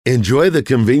Enjoy the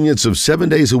convenience of 7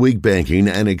 days a week banking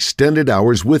and extended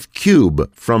hours with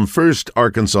Cube from First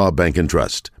Arkansas Bank and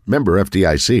Trust. Member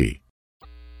FDIC.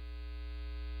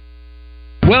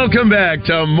 Welcome back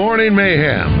to Morning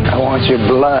Mayhem. I want your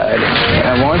blood.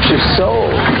 I want your soul.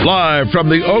 Live from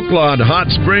the Oaklawn Hot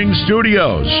Springs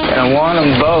Studios. I want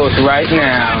them both right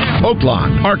now.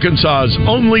 Oaklawn, Arkansas's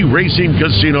only racing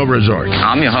casino resort.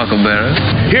 I'm your huckleberry.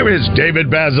 Here is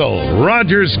David Basil,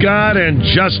 Roger Scott, and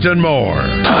Justin Moore.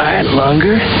 All right,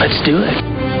 Lunger, let's do it.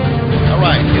 All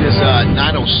right, it is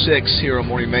 9:06 here on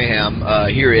Morning Mayhem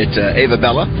here at Ava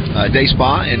Bella Day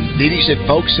Spa. And Dee Dee said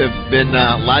folks have been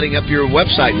lighting up your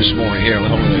website this morning here.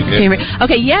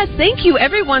 Okay, yes, thank you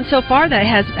everyone so far that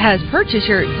has purchased.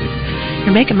 You're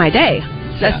making my day.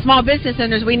 As small business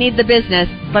owners, we need the business.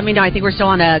 Let me know. I think we're still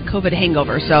on a COVID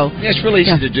hangover. So yeah, it's really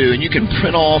easy to do, and you can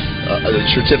print off the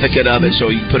certificate of it,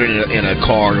 so you can put it in a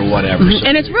card or whatever. Mm-hmm. So.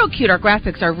 And it's real cute. Our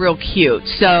graphics are real cute.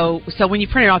 So when you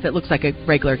print it off, it looks like a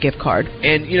regular gift card.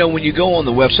 And when you go on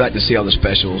the website to see all the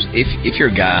specials, if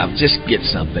you're a guy, just get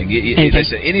something.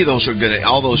 Listen, any of those are good.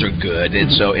 All those are good,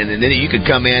 and so and then you could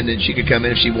come in, and she could come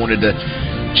in if she wanted to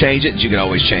change it. You can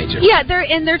always change it. Yeah,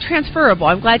 they're transferable.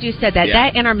 I'm glad you said that. Yeah.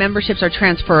 That and our memberships are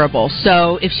transferable.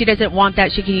 So if she doesn't want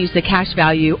that, she can use the cash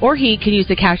value, or he can use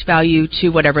the cash value to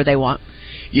whatever they want.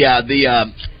 Yeah,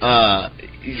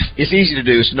 it's easy to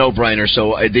do. It's a no-brainer.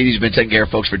 So Dee Dee's been taking care of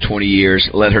folks for 20 years.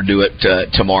 Let her do it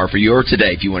tomorrow for you, or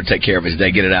today if you want to take care of it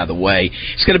today. Get it out of the way.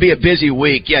 It's going to be a busy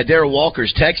week. Yeah, Darryl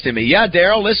Walker's texting me. Yeah,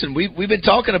 Darryl, listen, we've been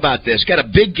talking about this. Got a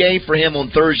big game for him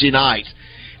on Thursday night,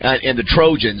 and the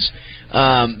Trojans.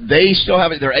 They still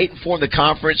have it. They're 8-4 in the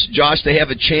conference. Josh, they have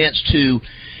a chance to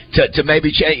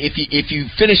maybe change. If you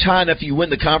finish high enough, you win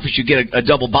the conference, you get a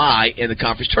double bye in the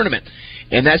conference tournament,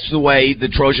 and that's the way the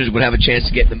Trojans would have a chance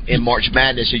to get them in March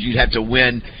Madness. Is you'd have to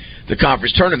win the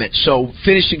conference tournament. So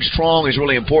finishing strong is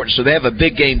really important. So they have a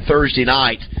big game Thursday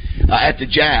night at the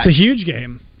Jack. It's a huge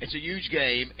game. It's a huge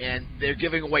game, and they're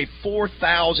giving away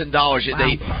 $4,000.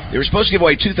 Wow. They were supposed to give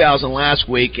away $2,000 last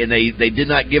week, and they did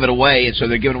not give it away, and so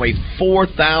they're giving away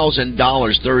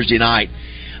 $4,000 Thursday night.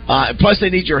 Plus, they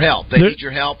need your help. Need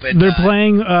your help. And, they're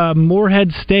playing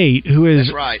Morehead State, who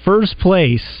is first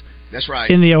place. That's right.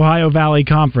 In the Ohio Valley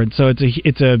Conference. So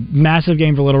it's a massive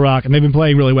game for Little Rock, and they've been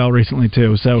playing really well recently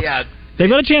too. So yeah. They've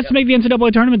got a chance to make the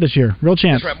NCAA tournament this year. Real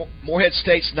chance. That's right. Morehead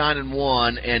State's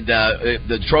 9-1, and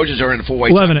the Trojans are in a 4-way.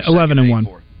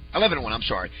 11-1. 11-1. I'm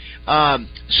sorry.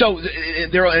 So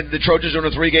the Trojans are on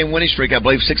a 3-game winning streak. I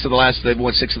believe they've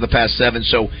won 6 of the past 7.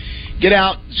 So get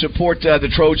out, support the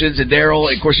Trojans and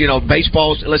Darryl. Of course,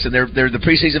 baseball. Listen, they're the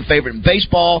preseason favorite in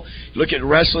baseball. Look at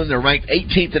wrestling; they're ranked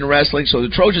 18th in wrestling. So the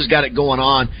Trojans got it going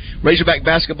on. Razorback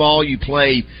basketball. You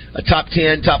play a top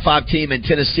 10, top 5 team in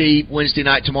Tennessee Wednesday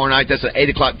night, tomorrow night. That's an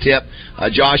 8:00 tip.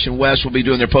 Josh and Wes will be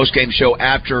doing their post-game show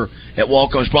after at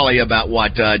Walcomb's, probably about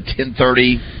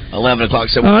 10:30, 11 o'clock.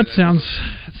 So that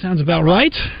sounds about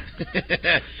right.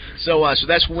 So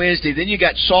that's Wednesday. Then you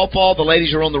got softball. The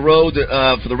ladies are on the road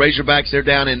for the Razorbacks. They're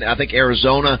down in, I think,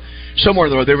 Arizona, somewhere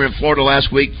on the road. They were in Florida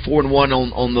last week, 4-1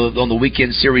 on the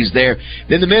weekend series there.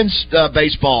 Then the men's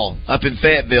baseball up in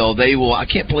Fayetteville. They will. I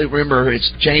can't remember.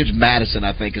 It's James Madison,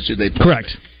 I think, is who they play.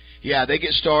 Correct. Yeah, they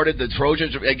get started. The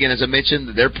Trojans, again, as I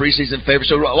mentioned, they're preseason favorites.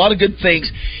 So a lot of good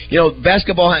things.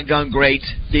 Basketball hasn't gone great,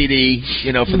 DD,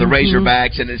 for the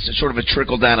Razorbacks, and it's sort of a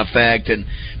trickle-down effect. And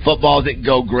football didn't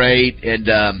go great. And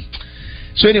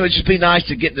so anyway, it'd just be nice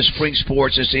to get into spring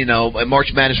sports. And,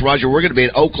 March Madness, Roger, we're going to be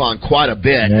at Oaklawn quite a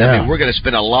bit. Yeah. I mean, we're going to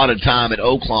spend a lot of time at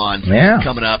Oaklawn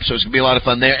coming up. So it's going to be a lot of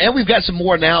fun there. And we've got some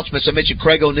more announcements. I mentioned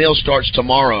Craig O'Neill starts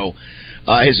tomorrow.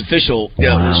 His official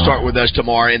start with us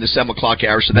tomorrow in the 7 o'clock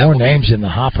hour. So that more names in the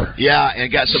hopper. Yeah,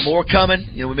 and got some more coming.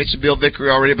 We mentioned Bill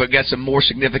Vickery already, but got some more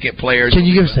significant players. Can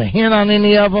you give us a hint on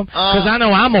any of them? Because I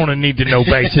know I'm on a need-to-know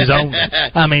basis only.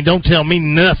 I mean, don't tell me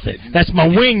nothing. That's my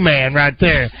wingman right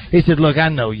there. He said, "Look, I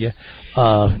know you.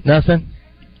 Nothing."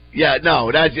 Yeah,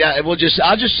 no.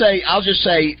 I'll just say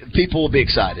people will be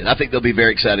excited. I think they'll be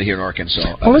very excited here in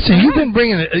Arkansas. Well, listen, you've been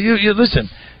bringing it. You listen.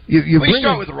 You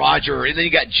start with Roger, and then you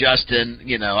got Justin.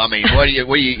 I mean,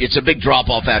 it's a big drop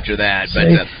off after that.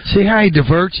 But see how he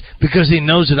diverts because he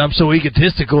knows that I'm so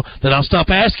egotistical that I'll stop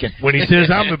asking when he says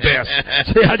I'm the best.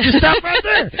 See, I just stop right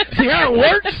there. See how it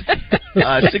works?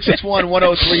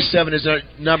 661-1037 is our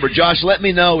number. Josh, let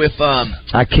me know if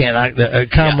I can't.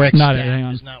 Comrex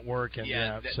is not working.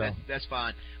 That's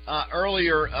fine.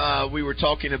 Earlier, we were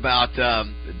talking about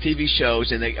TV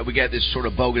shows, and we got this sort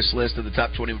of bogus list of the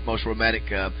top 20 most romantic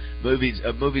movies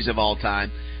of all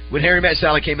time. when Harry Met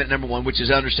Sally came in at number 1, which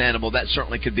is understandable, that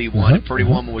certainly could be one. And Pretty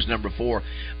Woman was number 4.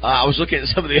 I was looking at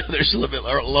some of the others a little bit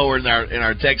lower in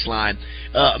our text line.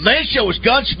 Main show was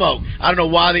Gunsmoke. I don't know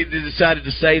why they decided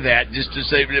to say that, just to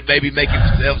say maybe make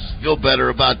themselves feel better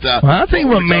about. Well, I think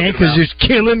man, because there's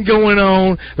killing going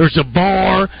on. There's a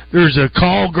bar. There's a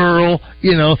call girl.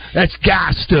 That's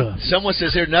guy stuff. Someone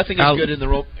says here nothing is good in the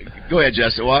role. Go ahead,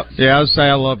 Justin. What? Yeah, I would say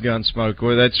I love Gunsmoke.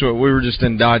 Well, that's what we were just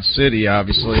in Dodge City,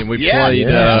 obviously, and we played.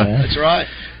 That's right.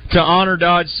 To honor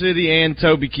Dodge City and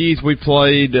Toby Keith, we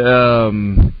played.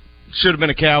 Should have been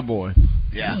a cowboy.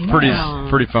 Yeah, pretty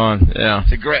fun. Yeah,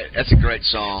 that's a great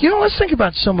song. Let's think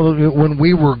about some of when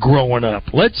we were growing up.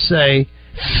 Let's say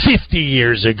 50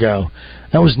 years ago.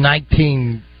 That was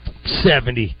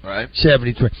 1970. Right.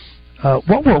 73.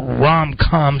 What were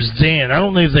rom-coms then? I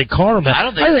don't know if they called them that. I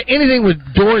don't think anything with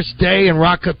Doris Day and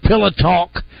Rockapilla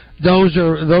Talk. Those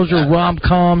are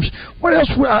rom-coms. What else?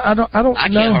 I don't know. I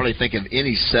can't hardly think of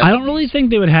any. I don't really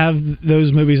think they would have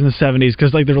those movies in the 70s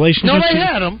because the relationship. No, they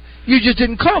had them. You just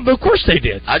didn't call them, but of course they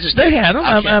did. They had them.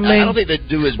 I don't think they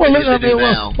do as big as they do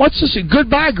now. What's this?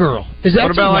 Goodbye Girl. Is that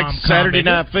what about like Saturday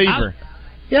Night Fever?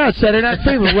 Yeah, it's Saturday Night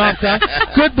Fever, rom-com.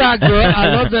 Goodbye Girl. I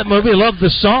love that movie. I love the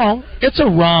song. It's a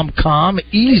rom-com.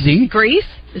 Easy. Grease?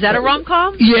 Is that a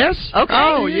rom-com? Yes. Okay.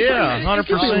 Oh, yeah.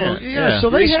 100%. Yeah, so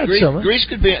they had some. Grease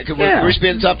could be in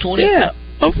the top 20? Yeah.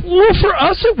 Well, for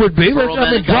us it would be.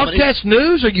 Broadcast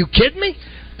news? Are you kidding me?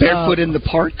 Barefoot in the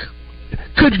Park?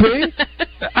 Could be.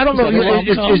 I don't know.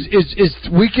 Is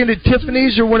Weekend at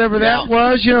Tiffany's or whatever that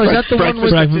was? Is that the one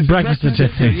with Breakfast at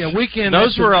Tiffany's? Yeah, Weekend.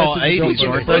 Those were all 80s,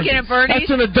 weren't they? Weekend at Bernie's.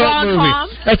 That's an adult movie.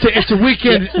 It's a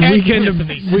weekend. Weekend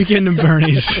at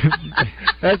Bernie's.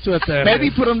 That's what that. Maybe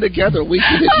put them together.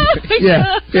 Weekend.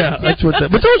 Yeah. That's what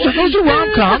that. But those are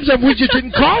rom-coms, and we just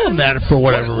didn't call them that for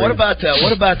whatever reason. What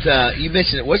about you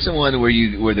mentioned it? What's the one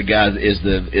where the guy is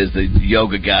the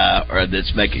yoga guy or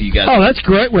that's making you guys? Oh, that's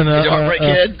great when Heartbreak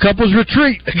Kid? Couples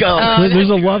retreat. There's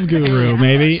a love guru,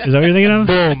 maybe. Is that what you're thinking of?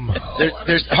 Boom.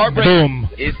 There's Heartbreak. Boom.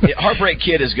 Heartbreak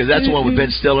Kid is good. That's the one with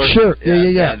Ben Stiller. Sure.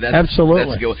 Yeah. Absolutely.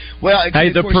 That's a good one. Well, hey,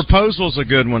 The Proposal's a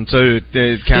good one too.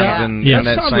 Kind of in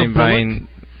that same vein.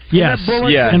 Yes.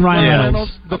 And Ryan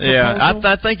Reynolds. Yeah,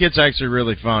 I think it's actually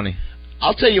really funny.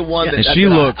 I'll tell you one that she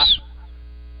looks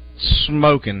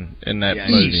smoking in that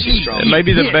movie. She's strong.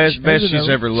 Maybe the best she's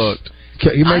ever looked. I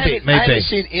haven't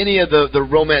seen any of the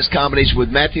romance comedies with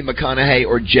Matthew McConaughey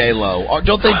or J-Lo. Or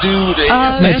don't they do?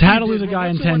 It's How to Lose a Guy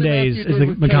in 10 Days. Is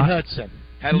the McConaughey?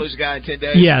 How to Lose a Guy in 10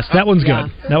 Days? Yes, that one's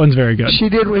good. That one's very good. He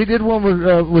did one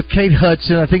with Kate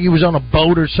Hudson. I think he was on a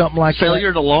boat or something like that.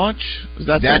 Failure to Launch? Is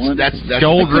that's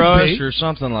Gold Rush or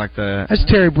something like that? That's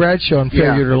Terry Bradshaw on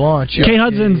Failure to Launch. Kate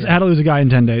Hudson's How to Lose a Guy in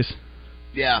 10 Days.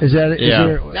 Yeah. Is that it?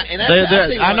 Yeah.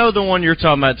 I know the one you're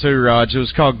talking about too, Raj. It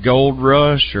was called Gold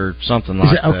Rush or something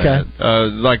like that. Okay.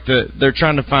 They're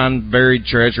trying to find buried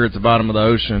treasure at the bottom of the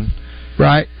ocean.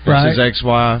 Right. His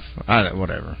ex-wife.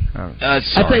 Whatever. I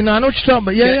know what you're talking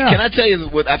about. Yeah. Can I tell you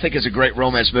what I think is a great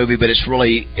romance movie, but it's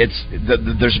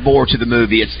there's more to the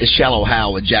movie. It's Shallow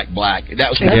Hal with Jack Black.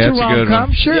 That's a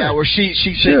rom-com, sure. Yeah, where she's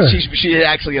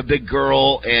actually a big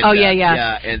girl. And,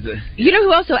 and you know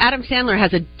who also? Adam Sandler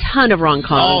has a ton of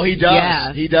rom-coms. Oh, he does.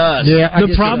 Yeah. He does. Yeah.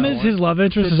 The problem is his love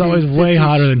interest is always way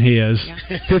hotter than he is.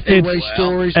 50-Way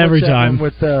Stories every time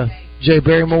with Jay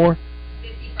Barrymore.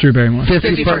 Drew Barrymore.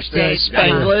 51st Dates.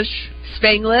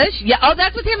 Spanglish. Yeah. Oh,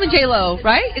 that's with him and J-Lo,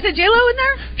 right? Is it J-Lo in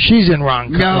there? She's in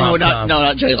rom-com. No,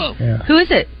 not J-Lo. Yeah. Who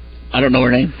is it? I don't know her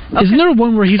name. Okay. Isn't there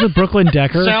one where he's with Brooklyn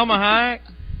Decker? Salma Hayek.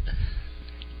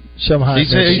 She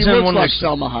looks like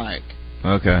Salma Hayek.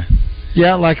 Okay.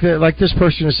 Yeah, like this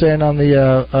person is saying on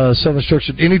the Seven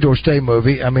Instructions Any Door Stay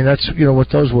movie. I mean, that's what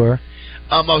those were.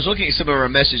 I was looking at some of our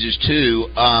messages, too.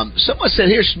 Someone said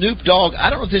here, Snoop Dogg, I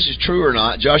don't know if this is true or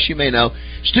not. Josh, you may know.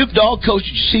 Snoop Dogg coached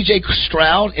C.J.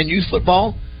 Stroud in youth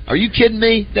football? Are you kidding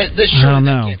me? That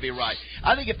can't be right.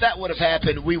 I think if that would have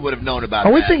happened, we would have known about it.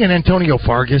 Are we thinking Antonio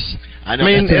Fargas? I know.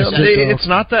 It's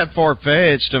not that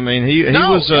far-fetched. I mean, he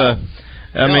was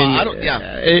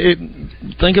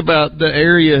think about the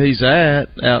area he's at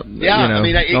out on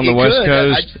the West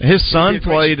Coast. His son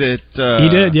played at... he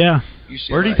did, yeah.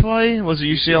 UCLA. Where did he play? Was it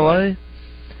UCLA?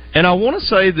 And I want to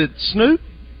say that Snoop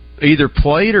either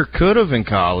played or could have in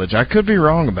college. I could be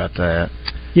wrong about that.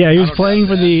 Yeah, he was playing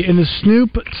for in the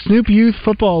Snoop Youth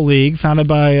Football League, founded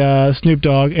by Snoop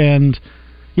Dogg, and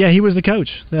he was the coach.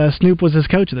 Snoop was his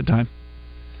coach at the time.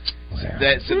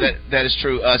 That is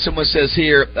true. Someone says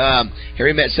here,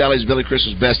 Harry Met Sally's Billy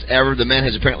Crystal's best ever. The man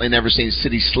has apparently never seen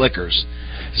City Slickers.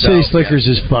 City Slickers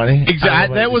is funny.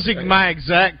 Exactly. That was my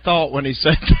exact thought when he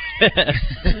said that.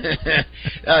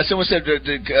 Someone said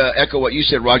to echo what you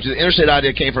said, Roger. The interstate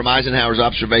idea came from Eisenhower's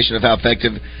observation of how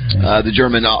effective the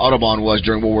German Autobahn was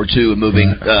during World War II in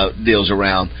moving deals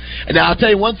around. And now I'll tell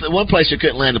you one place you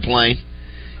couldn't land a plane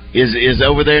is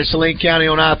over there in Saline County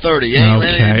on I-30. You ain't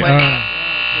landing a plane.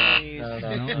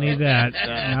 Don't need that.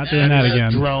 Not doing that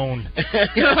again. Drone.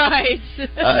 Right.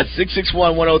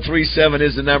 661-1037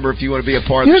 is the number if you want to be a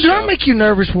part of the show. Does that make you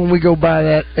nervous when we go by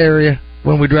that area?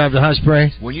 When we drive to Hot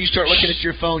Springs? When you start looking at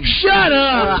your phone, shut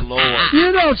up! Oh, Lord.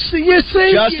 You don't see. You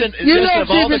see, Justin, you don't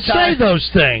even say those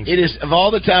things. It is of all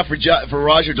the time for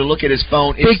Roger to look at his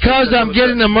phone. Because I'm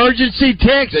getting emergency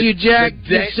text, you jack,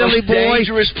 you silly boy.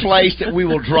 Dangerous place that we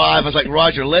will drive. I was like,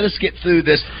 Roger, let us get through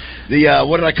this.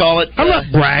 What did I call it? I'm not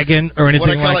bragging or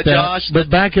anything like that. Josh? But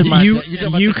back in my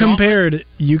you compared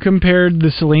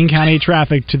the Saline County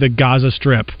traffic to the Gaza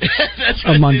Strip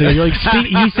a month ago. You're like,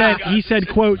 he said,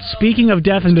 quote, speaking of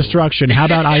death and destruction, how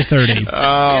about I-30?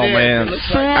 Oh man,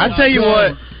 I tell you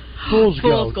what. Fool's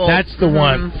Gold. That's the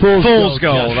one. Fool's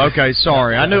Gold. Okay,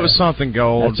 sorry. I knew it was something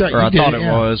gold, or I thought it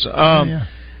was.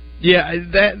 Yeah,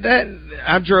 that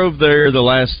I drove there the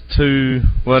last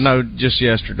just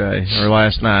yesterday or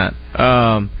last night.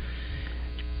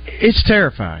 It's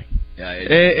terrifying. Yeah,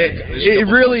 it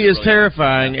really is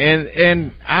terrifying,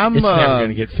 and I'm it's never going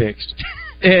to get fixed.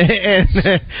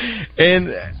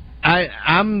 and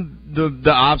I'm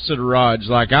the opposite of Raj.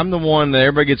 Like, I'm the one that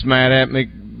everybody gets mad at me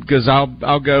because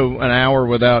I'll go an hour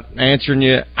without answering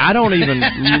you. I don't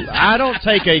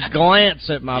take a glance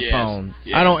at my phone.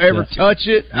 Yes. I don't ever touch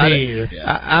it. I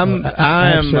am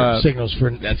signals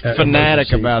for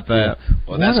fanatic about that.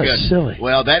 Well, that's good. Silly.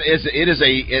 Well,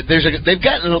 they've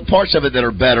gotten parts of it that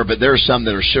are better, but there are some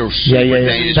that are super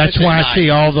dangerous. That's why I see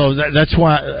all those. That's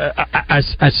why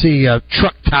I see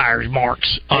truck tires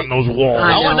marks on those walls.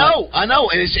 I know.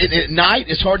 And at night,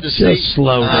 it's hard to see. Just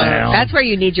slow down. That's where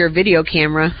you need your video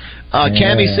camera.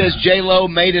 Cammy says J-Lo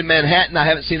Made in Manhattan. I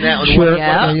haven't seen that one.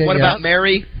 Sure. What about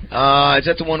Mary? Is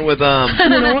that the one with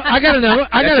I got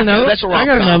another. That's a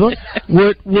rom-com.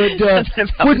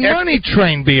 Would Money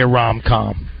Train be a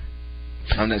rom-com?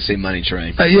 I'm not saying Money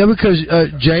Train. Yeah, because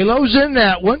J-Lo's in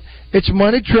that one. It's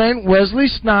Money Train, Wesley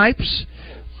Snipes,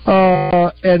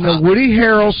 and Woody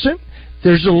Harrelson.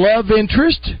 There's a love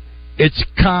interest. It's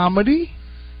comedy.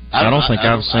 I don't think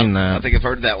I've seen that. I think I've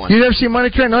heard of that one. You never seen Money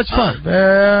Train? No, it's fun.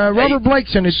 Robert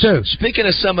Blake's in it, too. Speaking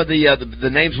of some of the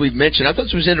names we've mentioned, I thought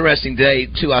this was an interesting day,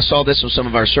 too. I saw this on some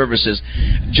of our services.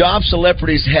 Job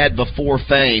celebrities had before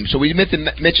fame. So we mentioned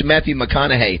Matthew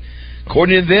McConaughey.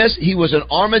 According to this, he was an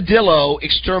armadillo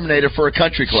exterminator for a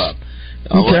country club.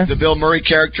 Like the Bill Murray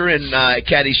character in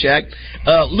Caddyshack.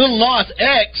 Lil Nas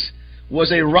X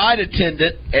was a ride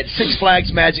attendant at Six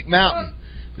Flags Magic Mountain.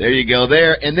 There you go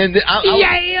there. And then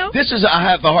this is I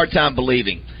have a hard time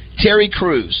believing. Terry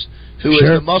Crews, who is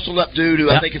the muscled-up dude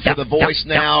who I think is for The Voice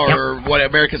now or what,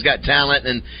 America's Got Talent,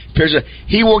 and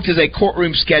he worked as a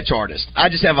courtroom sketch artist. I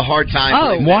just have a hard time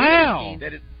believing wow.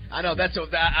 I know that's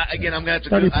again. I'm gonna have to.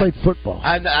 I thought he played football.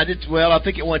 I did. Well, I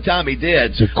think at one time he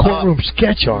did. It's a courtroom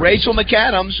sketch artist. Rachel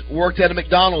McAdams worked at a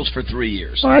McDonald's for 3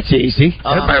 years. Well, that's easy.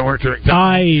 Everybody worked at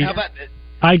McDonald's.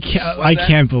 I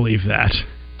can't believe that.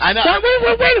 I know.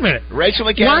 Wait a minute. Rachel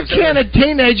McAdams. Why can't a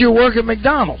teenager work at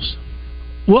McDonald's?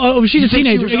 Well, she's a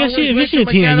teenager. I guess she's a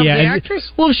teenager. Yeah.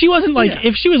 Well, if she wasn't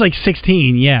if she was like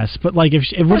 16, yes. But like if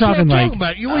we're talking like,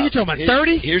 what are you talking about?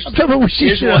 30? Here's I'm talking about what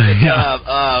she's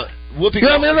Whoopi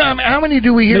Goldberg. How many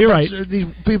do we hear? You're right. These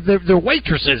people, they're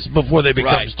waitresses before they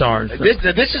become stars.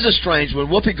 This is a strange one.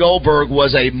 Whoopi Goldberg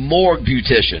was a morgue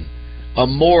beautician. A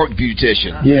morgue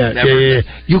beautician. Yeah.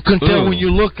 You can tell when you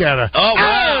look at her.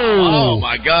 Oh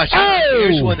my gosh.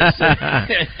 Here's one that said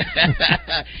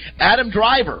Adam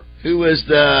Driver, who is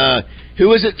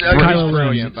it? Kylo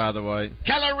brilliant, by the way.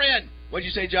 Kylo Ren. What'd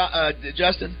you say,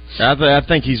 Justin? I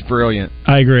think he's brilliant.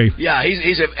 I agree. Yeah,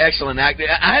 he's an excellent actor.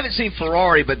 I haven't seen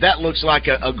Ferrari, but that looks like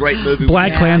a great movie.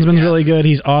 Black Klansman's really good.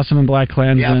 He's awesome in Black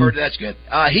Klansman. Yeah, I've heard that's good.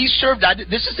 He served.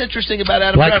 This is interesting about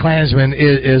Adam Black Klansman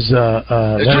is based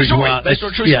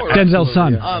on true story. Denzel's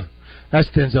son. That's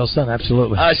Denzel's son,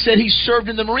 absolutely. Said he served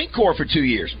in the Marine Corps for 2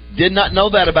 years. Did not know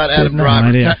that about Adam No Driver.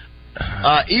 idea.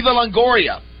 Eva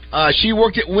Longoria. She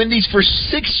worked at Wendy's for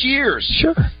 6 years.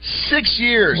 Sure. 6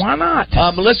 years. Why not?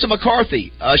 Melissa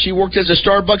McCarthy. She worked as a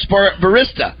Starbucks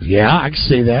barista. Yeah, I can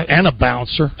see that. And a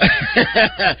bouncer.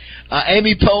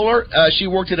 Amy Poehler. She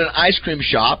worked at an ice cream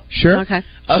shop. Sure. Okay.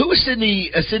 Who was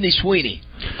Sydney Sweeney?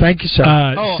 Thank you,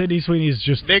 sir. Sydney Sweeney is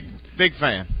just big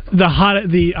fan.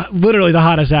 Literally the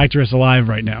hottest actress alive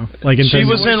right now. Like she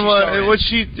was in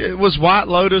was White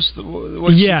Lotus.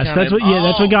 Yes, that's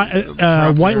what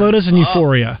got White Lotus and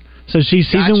Euphoria. So she's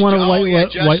season 1 of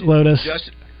White Lotus.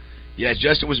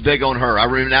 Justin was big on her. I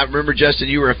remember, Justin,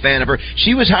 you were a fan of her.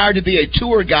 She was hired to be a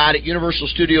tour guide at Universal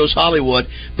Studios Hollywood,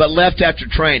 but left after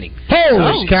training.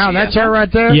 Holy cow, that's her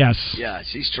right there? Yes. Yeah,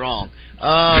 she's strong.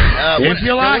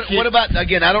 What about,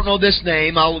 again, I don't know this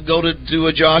name. I'll go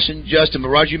to Josh and Justin, but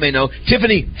Roger, you may know.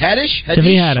 Tiffany Haddish?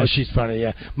 Tiffany Haddish. Oh, she's funny,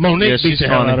 yeah. Monique beats the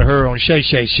hell out of her on Shay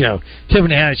Shay's show.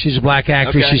 Tiffany Haddish, she's a black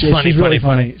actress. Okay. She's funny, really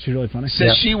funny. She's really funny.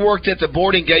 Says she worked at the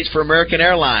boarding gates for American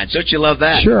Airlines. Don't you love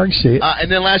that? Sure, I can see it. And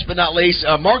then last but not least,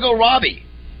 Margot Robbie.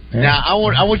 Yeah. Now, I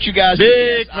want you guys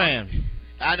big to fan.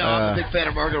 I know, I'm a big fan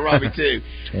of Margot Robbie, too.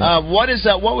 What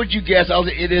would you guess?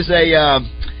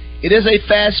 It is a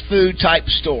fast food type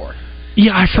store.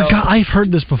 Yeah, I forgot. I've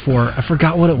heard this before. I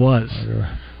forgot what it was.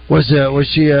 Was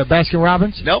she Baskin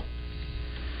Robbins? Nope.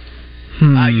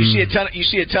 You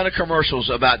see a ton of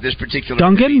commercials about this particular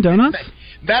Dunkin' Donuts.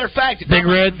 Matter of fact, Big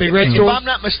Red if store? I'm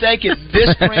not mistaken,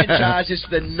 this franchise is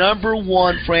the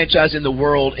 #1 franchise in the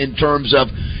world in terms of,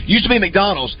 used to be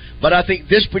McDonald's, but I think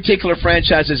this particular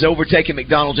franchise has overtaken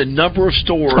McDonald's in number of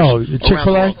stores. Oh,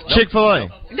 Chick-fil-A? Nope. Chick-fil-A.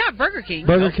 Not Burger King.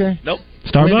 Burger King? Nope.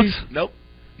 Starbucks?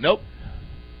 Nope.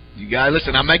 You guys,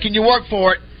 listen, I'm making you work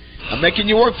for it.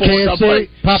 KFC,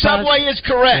 Subway is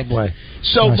correct. Subway.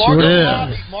 So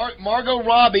Margot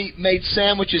Robbie made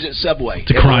sandwiches at Subway. It's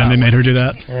a crime they made her do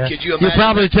that. Yeah. Could you You imagine?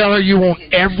 probably tell her you want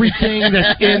everything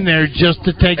that's in there just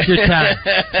to take your time.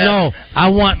 No, I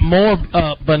want more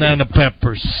banana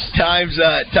peppers. Times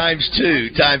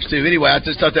two. Anyway, I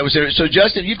just thought that was serious. So,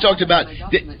 Justin, you've talked about.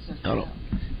 Hold on.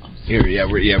 Here,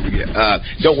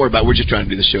 don't worry about it. We're just trying to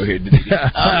do the show here.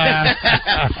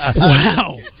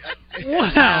 Wow.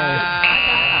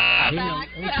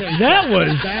 That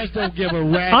was. Baz don't give a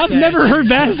rat's I've never heard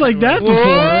Baz like that before.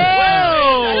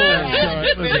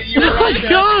 You're Oh my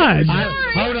God!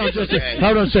 Hold on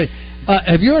a second.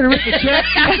 Have you ever written the check?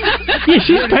 Yeah,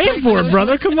 she's paying for it,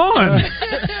 brother. Come on.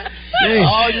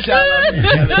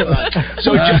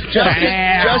 So,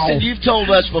 Justin, you've told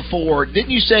us before. Didn't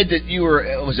you say that you were?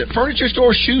 Was it furniture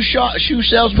store, shoe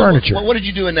salesman? Furniture. What did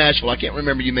you do in Nashville? I can't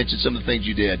remember. You mentioned some of the things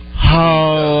you did.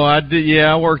 Oh, I did.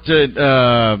 Yeah, I worked in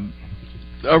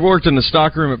the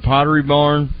stockroom at Pottery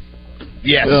Barn.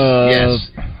 Yes.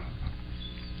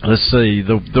 Let's see.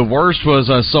 The worst was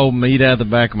I sold meat out of the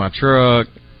back of my truck.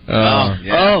 God!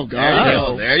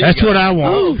 There you That's go. what I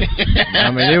want. There's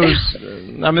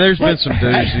been some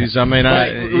doozies.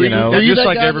 Just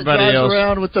like everybody else.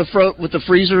 Around with the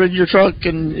freezer in your truck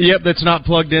and. Yep, that's not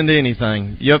plugged into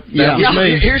anything. Yep, that was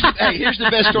me. Here's the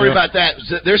best story about that.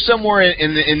 There's somewhere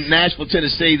in Nashville,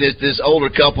 Tennessee, this older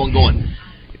couple and going,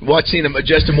 watching them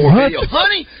Justin Moore video.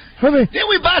 Honey, didn't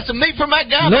we buy some meat from that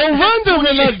guy? No wonder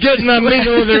we're not getting that meat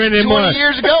over there anymore. 20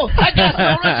 years ago, I got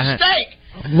some steak.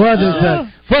 What is that?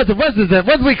 What is that?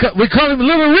 What we call him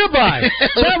Little Ribeye.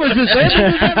 That was his name.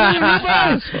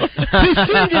 He's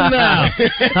singing now.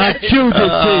 How cute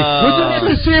is he? Would you like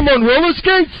to see him on roller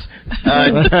skates?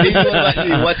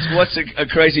 What's a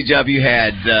crazy job you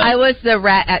had? I was the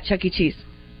rat at Chuck E. Cheese.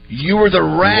 You were the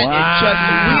rat at Chuck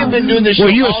E. We have been doing this show. Were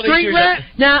you a all these street years. rat?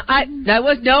 No, I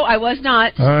was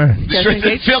not.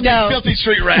 Filthy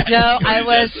street rat. No, I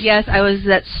was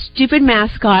that stupid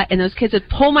mascot, and those kids would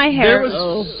pull my hair. It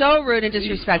was so rude and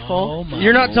disrespectful.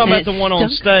 You're not talking about the one on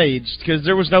stage, because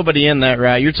there was nobody in that,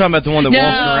 right? You're talking about the one that walked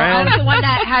around? I was the one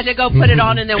that had to go put it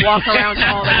on and then walk around to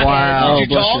all the kids. Wow. Did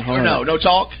you talk or no? No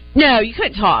talk? No, you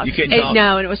couldn't talk. You couldn't talk?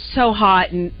 No, and it was so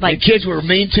hot. And The kids were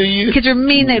mean to you? Kids were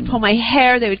mean. They would pull my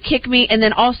hair. They would kick me. And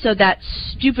then also that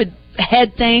stupid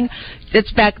head thing.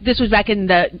 This was back in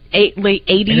the late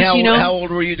 80s, and how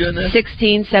old were you doing this?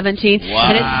 16, 17. Wow.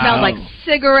 And it smelled like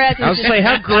cigarettes. I was going to say,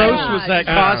 how gross was that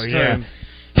costume?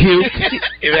 Puke.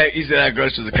 He said how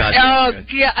gross was the costume. Oh,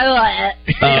 yeah. Oh,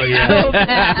 yeah. So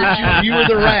bad. You were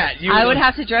the rat. I would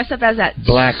have to dress up as that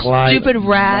Black light. stupid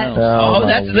rat.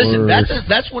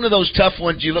 That's one of those tough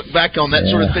ones you look back on. That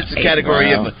sort of fits the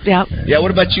category of. Yep. Yeah.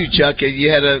 What about you, Chuck? You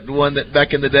had one that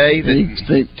back in the day.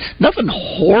 Nothing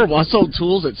horrible. I sold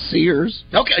tools at Sears.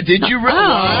 Okay. Did you really?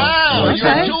 Wow. Okay.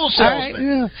 You're a tool salesman.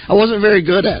 Right. Yeah. I wasn't very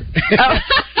good at it.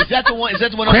 Is that the one?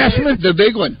 Craftsman, the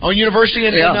big one on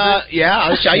University?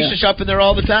 I used to shop in there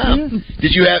all the time.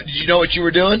 Did you know what you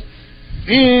were doing?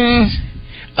 And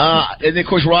then, of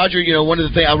course, Roger, one of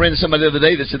the things I ran into somebody the other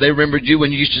day that said they remembered you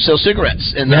when you used to sell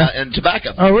cigarettes and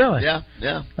tobacco. Oh, really? Yeah.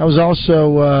 I was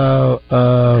also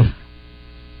an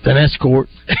escort.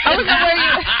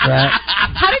 Right.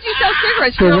 How did you sell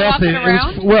cigarettes? You For were wealthy, walking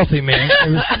around? it was wealthy men.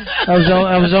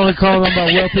 I was only calling them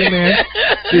by wealthy men,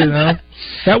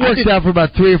 That works out for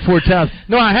about 3 or 4 times.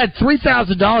 No, I had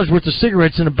 $3,000 worth of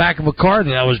cigarettes in the back of a car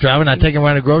that I was driving. I take them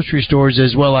around to grocery stores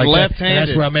as well. Like left-handed. And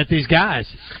that's where I met these guys.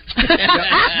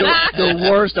 The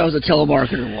worst, I was a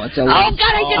telemarketer once. I was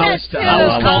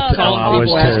calling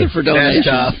people asking for donations.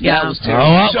 Yeah. That was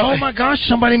terrible. Oh my gosh,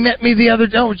 somebody met me the other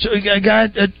day, a guy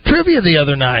at trivia the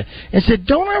other night, and said,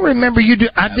 don't I remember you do?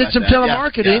 I did some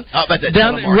telemarketing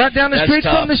right down the street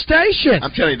from the station.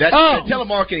 I'm telling you, that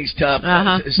telemarketing's tough.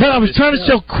 But I was trying to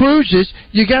sell cruises.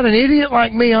 You got an idiot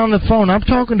like me on the phone. I'm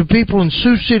talking to people in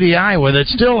Sioux City, Iowa that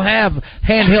still have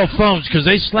handheld phones because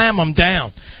they slam them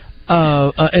down.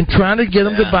 And trying to get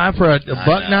them to buy for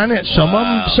 $1.99. Some of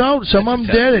them sold. Some of them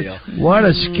did it. What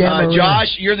a scam!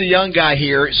 Josh, you're the young guy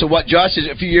here. So what? Josh is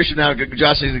a few years from now.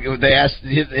 Josh, they asked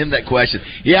him that question.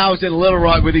 Yeah, I was in Little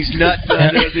Rock with these nuts.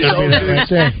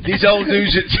 These old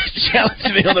dudes that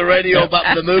challenged me on the radio about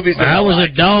the movies. I was a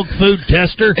dog food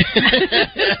tester.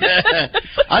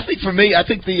 I think for me, I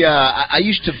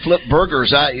used to flip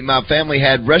burgers. My family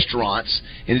had restaurants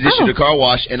in addition to car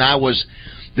wash, and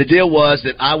the deal was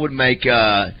that I would make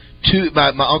my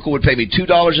uncle would pay me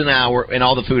 $2 an hour and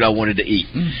all the food I wanted to eat.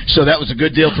 So that was a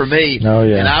good deal for me. Oh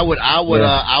yeah. And I would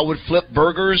flip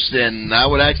burgers, and I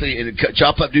would actually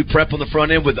chop up, do prep on the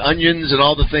front end with onions and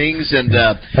all the things. And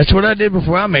that's what I did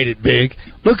before I made it big.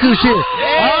 Look who's here.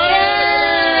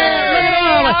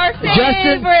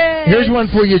 Justin, here's one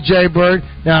for you, Jay Bird.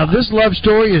 Now this love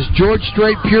story is George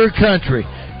Strait Pure Country.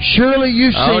 Surely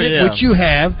you've seen it, which you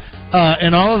have.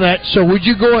 And all of that. So would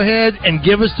you go ahead and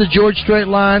give us the George Strait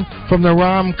line from the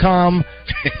rom-com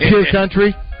Pure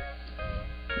Country?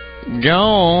 Go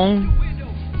on.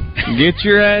 Get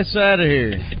your ass out of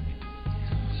here.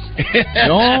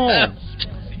 Go on.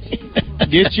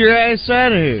 Get your ass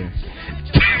out of here.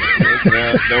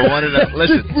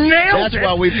 Listen, that's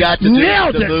why we've got to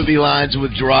do the movie lines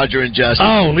with Roger and Justin.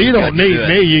 Oh, you don't need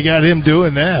me. You got him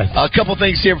doing that. A couple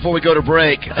things here before we go to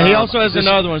break. He also has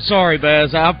another one. Sorry,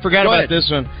 Baz. I forgot about this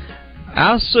one.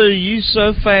 I'll sue you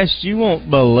so fast you won't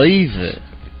believe it.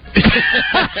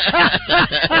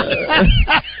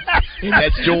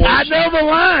 That's George. I know the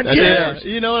line. Yeah.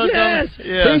 You know what I'm talking about?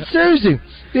 Yeah. He sues him.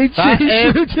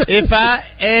 If I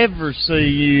ever see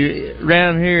you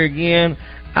around here again,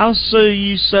 I'll sue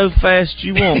you so fast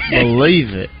you won't believe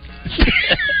it.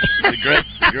 Great.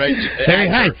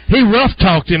 Hey, he rough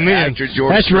talked him in.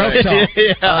 That's rough talk.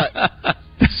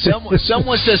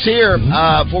 Someone says here,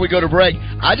 before we go to break,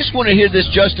 I just want to hear this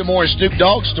Justin Moore and Snoop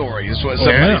Dogg story. Is what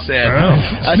somebody said.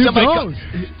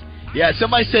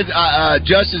 Somebody said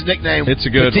Justin's nickname. It's a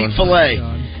good Petite one. Filet.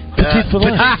 Petite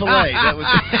Filet. Petite Filet.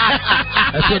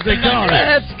 That's what they call it.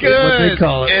 That's good. That's what they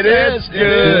call it. It is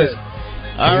good.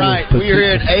 All right, we're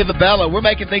here at Ava Bella. We're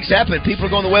making things happen. People are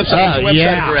going to the website. What's the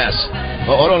website address?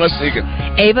 Hold on, let's see.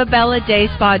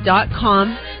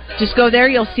 AvaBellaDaySpa.com. Just go there.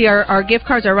 You'll see our gift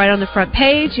cards are right on the front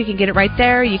page. You can get it right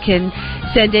there. You can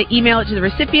email it to the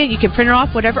recipient. You can print it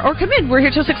off, whatever, or come in. We're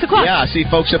here till 6 o'clock. Yeah, I see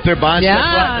folks up there buying stuff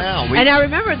right now. And now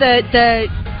remember the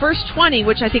first 20,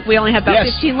 which I think we only have about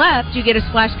 15 left. You get a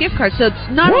Splash gift card. So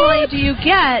not only do you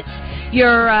get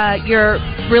your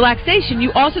relaxation,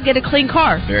 you also get a clean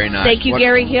car. Very nice. Thank you,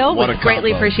 Gary Hill. We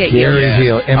greatly appreciate you. Gary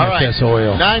Hill, MFS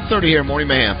Oil. 9:30 here, Morning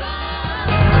Mayhem.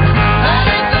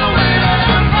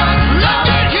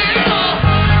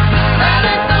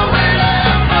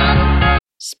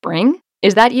 Spring?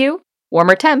 Is that you?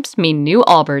 Warmer temps mean new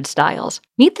Allbirds styles.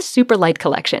 Meet the Super Light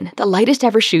Collection, the lightest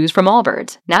ever shoes from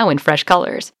Allbirds, now in fresh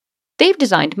colors. They've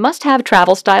designed must-have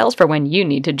travel styles for when you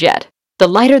need to jet. The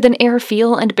lighter-than-air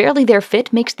feel and barely-there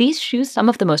fit makes these shoes some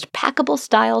of the most packable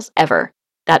styles ever.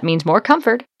 That means more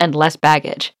comfort and less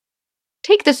baggage.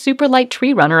 Take the Super Light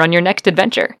Tree Runner on your next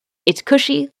adventure. Its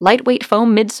cushy, lightweight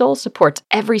foam midsole supports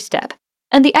every step,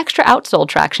 and the extra outsole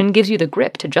traction gives you the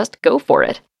grip to just go for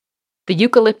it. The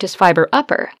eucalyptus fiber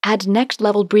upper adds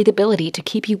next-level breathability to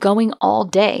keep you going all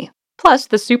day. Plus,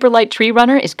 the Super Light Tree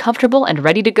Runner is comfortable and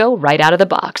ready to go right out of the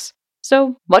box.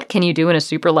 So, what can you do in a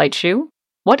super light shoe?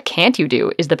 What can't you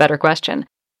do is the better question.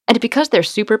 And because they're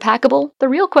super packable, the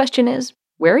real question is,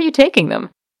 where are you taking them?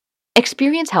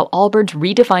 Experience how Allbirds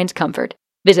redefines comfort.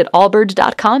 Visit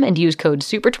allbirds.com and use code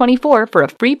SUPER24 for a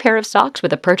free pair of socks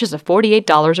with a purchase of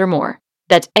 $48 or more.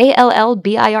 That's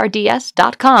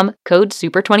ALLBIRDS.com, code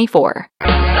SUPER24.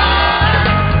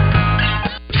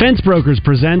 Fence Brokers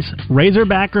presents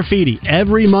Razorback Graffiti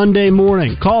every Monday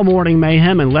morning. Call Morning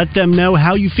Mayhem and let them know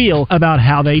how you feel about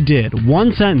how they did.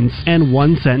 One sentence and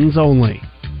one sentence only.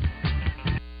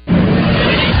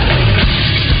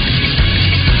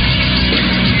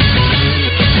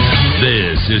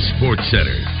 This is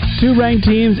SportsCenter. Two ranked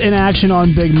teams in action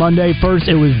on Big Monday. First,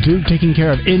 it was Duke taking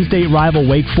care of in-state rival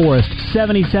Wake Forest.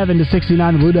 77-69,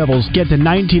 the Blue Devils get to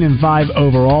 19-5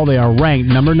 overall. They are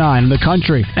ranked number 9 in the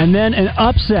country. And then an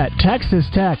upset, Texas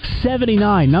Tech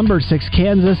 79, number 6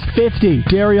 Kansas 50.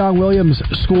 Darion Williams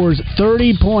scores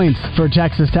 30 points for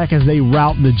Texas Tech as they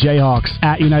rout the Jayhawks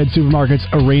at United Supermarkets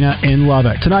Arena in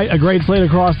Lubbock. Tonight, a great slate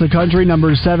across the country.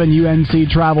 Number 7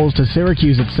 UNC travels to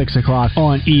Syracuse at 6 o'clock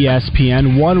on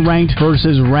ESPN. One ranked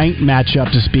versus ranked matchup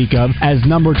to speak of as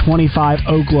number 25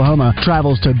 Oklahoma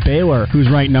travels to Baylor, who's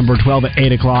ranked number 12 at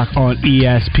 8 o'clock on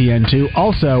ESPN2.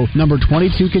 Also, number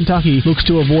 22 Kentucky looks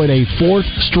to avoid a 4th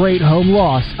straight home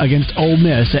loss against Ole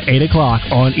Miss at 8 o'clock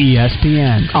on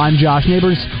ESPN. I'm Josh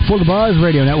Neighbors for the Buzz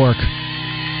Radio Network.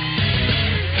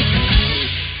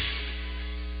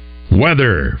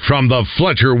 Weather from the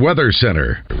Fletcher Weather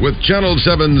Center with Channel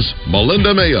 7's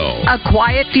Melinda Mayo. A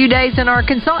quiet few days in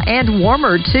Arkansas and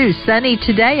warmer too. Sunny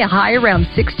today, a high around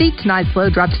 60. Tonight's low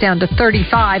drops down to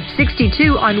 35.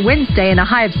 62 on Wednesday and a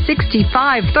high of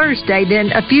 65 Thursday.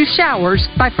 Then a few showers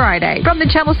by Friday. From the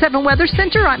Channel 7 Weather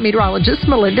Center, I'm meteorologist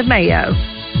Melinda Mayo.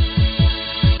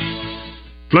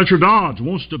 Fletcher Dodge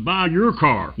wants to buy your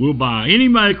car. We'll buy any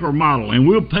make or model, and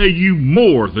we'll pay you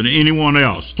more than anyone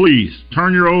else. Please,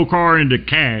 turn your old car into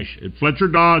cash at Fletcher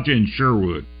Dodge in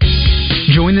Sherwood.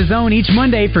 Join the zone each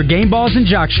Monday for game balls and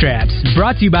jock straps.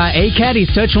 Brought to you by A. Caddy's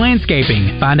Touch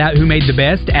Landscaping. Find out who made the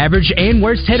best, average, and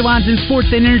worst headlines in sports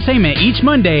and entertainment each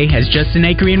Monday as Justin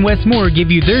Akery and Wes Moore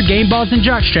give you their game balls and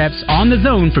jock straps on the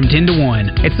zone from 10 to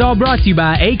 1. It's all brought to you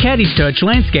by A. Caddy's Touch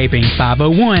Landscaping,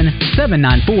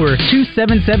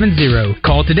 501-794-2770.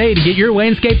 Call today to get your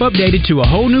landscape updated to a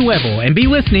whole new level and be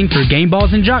listening for game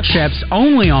balls and jock straps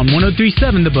only on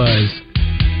 103.7 The Buzz.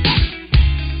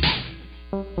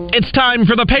 It's time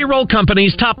for the payroll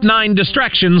company's top 9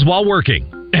 distractions while working.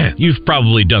 You've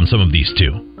probably done some of these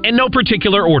too. In no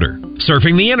particular order.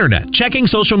 Surfing the internet, checking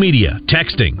social media,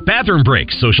 texting, bathroom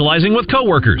breaks, socializing with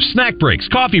coworkers, snack breaks,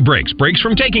 coffee breaks, breaks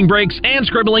from taking breaks, and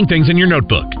scribbling things in your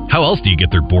notebook. How else do you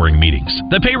get through boring meetings?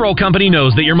 The payroll company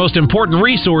knows that your most important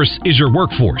resource is your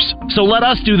workforce. So let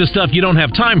us do the stuff you don't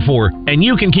have time for, and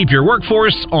you can keep your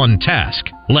workforce on task.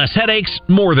 Less headaches,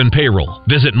 more than payroll.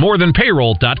 Visit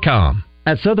morethanpayroll.com.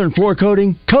 At Southern Floor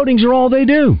Coating, coatings are all they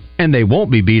do, and they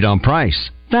won't be beat on price.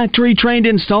 Factory-trained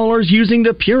installers using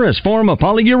the purest form of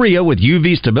polyurea with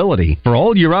UV stability for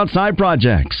all your outside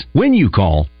projects. When you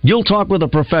call, you'll talk with a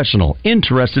professional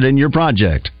interested in your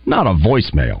project, not a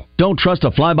voicemail. Don't trust a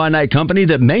fly-by-night company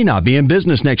that may not be in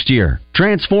business next year.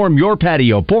 Transform your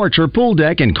patio, porch, or pool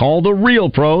deck and call the real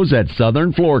pros at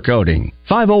Southern Floor Coating.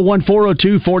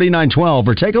 501-402-4912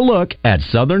 or take a look at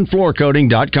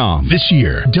southernfloorcoating.com. This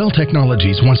year, Dell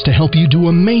Technologies wants to help you do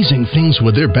amazing things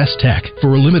with their best tech.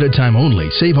 For a limited time only,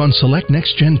 save on select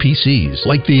next-gen PCs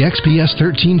like the XPS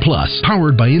 13 Plus,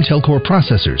 powered by Intel Core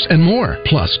processors, and more.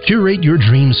 Plus, curate your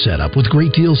dream setup with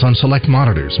great deals on select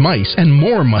monitors, mice, and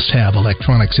more must-have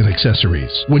electronics and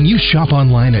accessories. When you shop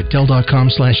online at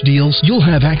Dell.com/deals, you'll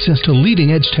have access to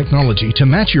leading-edge technology to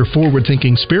match your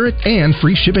forward-thinking spirit and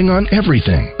free shipping on everything.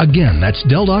 Again, that's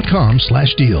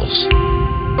Dell.com/deals.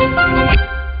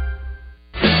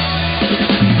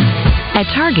 At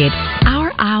Target,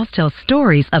 our aisles tell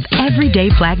stories of everyday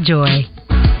Black joy.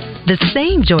 The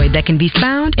same joy that can be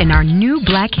found in our new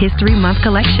Black History Month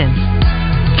collection.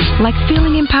 Like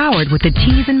feeling empowered with the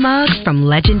teas and mugs from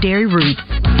Legendary Roots.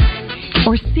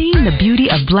 Or seeing the beauty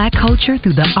of Black culture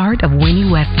through the art of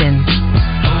Winnie Weston.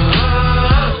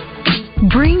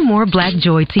 Bring more Black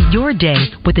joy to your day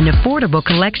with an affordable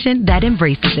collection that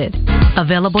embraces it.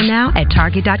 Available now at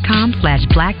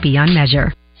Target.com/Black Beyond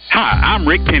Measure. Hi, I'm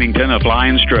Rick Pennington of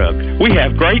Lions Drug. We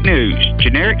have great news.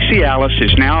 Generic Cialis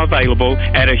is now available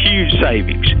at a huge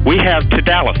savings. We have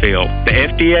Tadalafil, the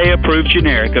FDA-approved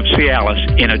generic of Cialis,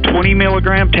 in a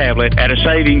 20-milligram tablet at a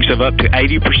savings of up to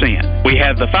 80%. We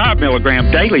have the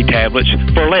 5-milligram daily tablets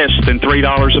for less than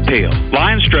 $3 a pill.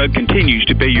 Lions Drug continues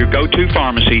to be your go-to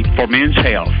pharmacy for men's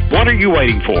health. What are you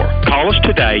waiting for? Call us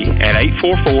today at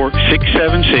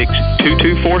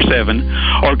 844-676-2247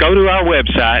 or go to our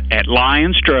website at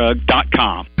lionsdrug.com.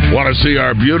 Want to see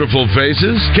our beautiful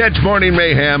faces? Catch Morning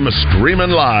Mayhem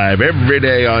streaming live every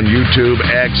day on YouTube,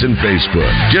 X, and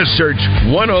Facebook. Just search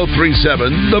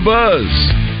 1037 The Buzz.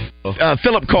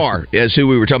 Philip Carr is who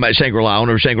we were talking about. Shangri-La,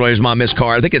 owner of Shangri-La, is my Miss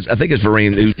Carr. I think it's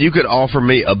Vereen. You could offer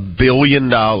me $1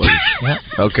 billion,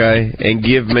 okay, and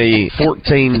give me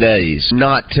 14 days.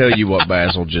 Not tell you what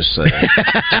Basil just said.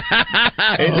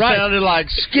 It sounded like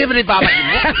skibbity bop.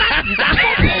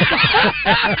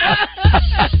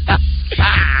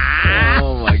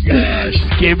 Oh my gosh,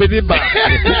 skibbity bop.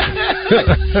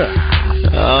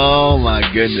 Oh my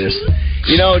goodness!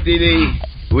 You know, DD,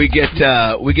 we get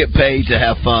paid to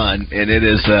have fun, and it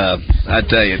is. I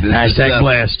tell you, this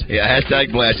blessed. Yeah,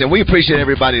 blessed, and we appreciate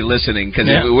everybody listening because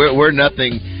we're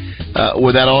nothing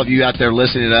without all of you out there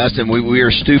listening to us, and we are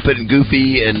stupid and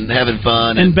goofy and having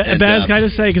fun. And Baz, can I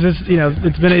just say, because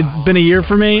it's been a year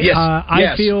for me. Yes,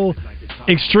 I feel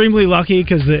extremely lucky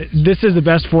because this is the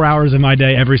best 4 hours of my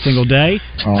day every single day.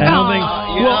 Oh. And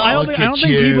I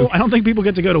don't think people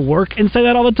get to go to work and say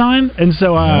that all the time. And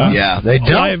so they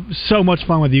don't. I have so much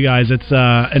fun with you guys. It's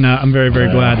and I'm very,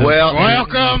 very glad.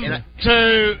 Welcome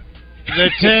to the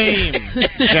team,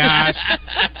 Josh.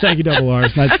 Thank you, Double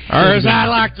R's. Or as I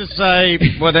like to say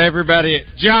with everybody,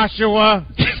 Joshua.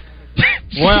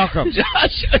 Welcome,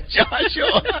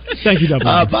 Joshua. Thank you, Double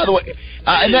R. By the way,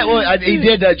 and that one he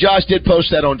did. Josh did post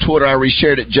that on Twitter. I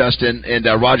reshared it, Justin, and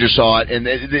Roger saw it. And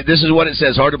this is what it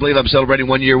says: hard to believe I'm celebrating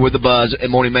 1 year with the Buzz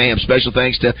and Morning Mayhem. Special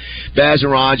thanks to Baz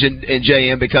and Raj and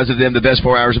JM. Because of them, the best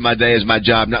 4 hours of my day is my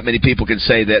job. Not many people can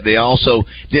say that. They also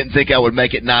didn't think I would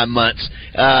make it 9 months,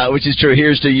 which is true.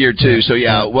 Here's to year 2. So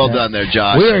well done there,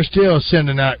 Josh. We are still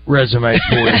sending out resumes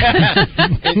for you.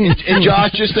 and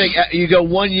Josh, just think, you go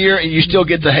 1 year and you still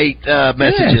get the hate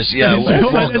messages.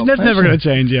 That's never going to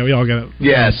change. Yeah, we all got it.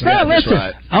 Yes, yeah, that's listen,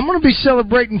 right. I'm going to be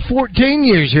celebrating 14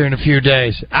 years here in a few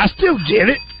days. I still get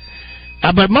it,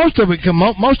 but most of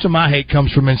my hate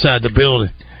comes from inside the building.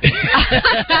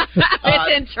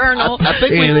 It's internal. I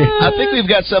think we've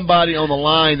got somebody on the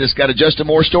line that's got a Justin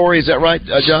Moore story. Is that right,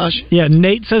 Josh? Yeah,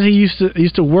 Nate says he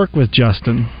used to work with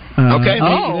Justin. Okay,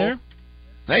 Nate, you there?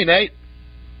 Hey, Nate.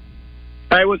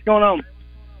 Hey, what's going on?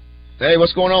 Hey,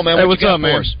 what's going on, man? Hey, what's up,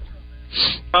 man?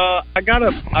 I got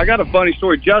a funny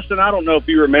story, Justin. I don't know if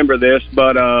you remember this,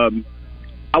 but I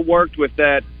worked with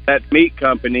that meat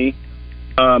company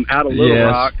out of Little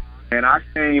Rock, and I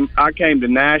came to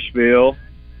Nashville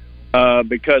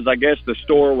because I guess the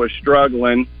store was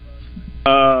struggling.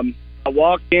 I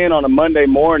walked in on a Monday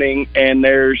morning, and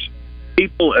there's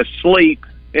people asleep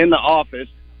in the office,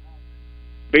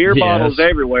 beer bottles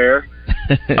everywhere.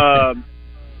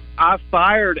 I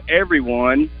fired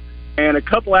everyone. And a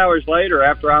couple hours later,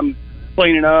 after I'm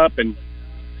cleaning up, and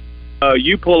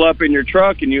you pull up in your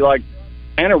truck, and you're like,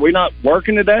 "Man, are we not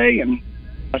working today?" And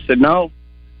I said, "No,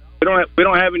 we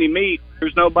don't have any meat.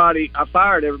 There's nobody. I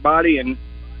fired everybody." And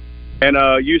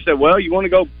you said, "Well, you want to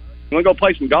go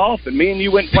play some golf?" And me and you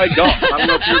went and played golf. I don't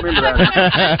know if you remember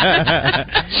that.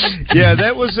 Yeah,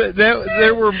 that was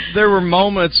there were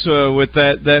moments with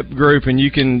that group, and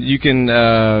you can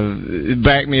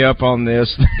back me up on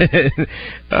this.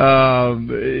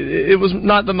 It was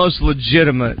not the most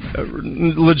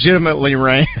legitimately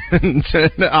ran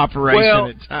operation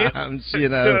at times.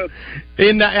 I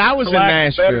was in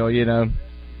Nashville.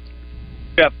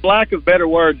 Yeah, for lack of better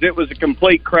words, it was a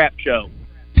complete crap show.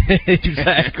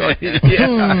 Exactly.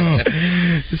 Yeah.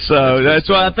 So that's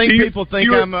why I think people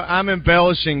think I'm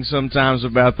embellishing sometimes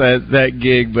about that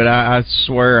gig, but I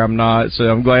swear I'm not. So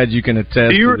I'm glad you can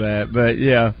attest to that. But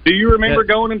yeah. Do you remember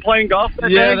going and playing golf that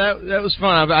day? Yeah, that was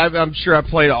fun. I'm sure I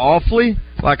played awfully,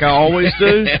 like I always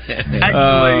do.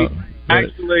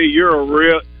 Actually, you're a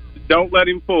real. Don't let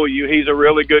him fool you. He's a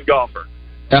really good golfer.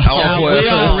 We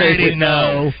already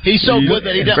know. He's so good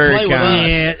that he doesn't play with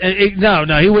us. Yeah,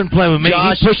 no, he wouldn't play with me.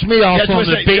 Josh, he pushed me off on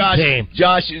the big team.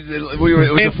 Josh, it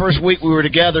was the first week we were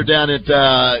together down at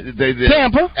the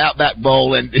Tampa Outback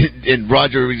Bowl, and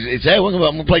Roger said, "Hey, I'm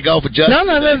going to play golf with Justin." No,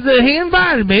 he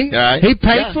invited me. All right. He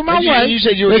paid for my way. You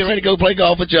said you were getting ready to go play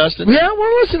golf with Justin. Yeah,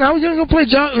 well, listen, I was going to go play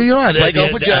golf with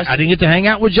Justin. I didn't get to hang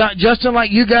out with Justin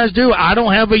like you guys do. I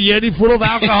don't have a Yeti full of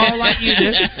alcohol like you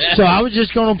did, so I was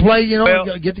just going to play.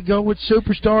 Get to go with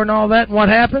Superstar and all that. And what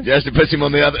happened? Justin puts him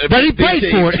on the other. But he paid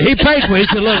for it. He paid for it.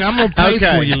 He said, "Look, I'm going to pay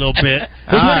for you a little bit."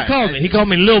 That's what he called me. He called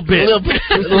me a little bit. I'm going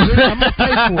to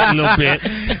pay for it a little bit.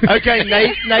 Okay,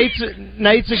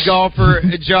 Nate's a golfer.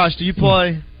 Josh, do you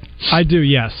play? I do,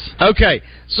 yes. Okay,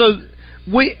 so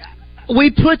we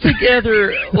put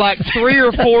together like 3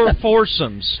 or 4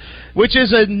 foursomes, which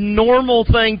is a normal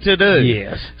thing to do.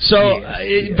 Yes. So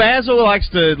Basil likes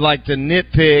to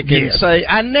nitpick and say,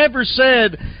 "I never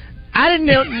said." I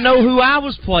didn't know who I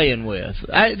was playing with.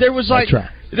 There was like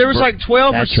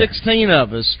 12 or 16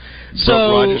 of us. So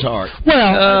Roger's heart.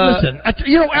 Well, listen. I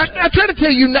try to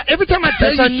tell you every time I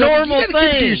tell you something, normal you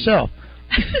thing. To yourself.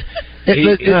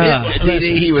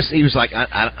 He was like,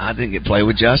 I didn't get to play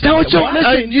with Justin. No,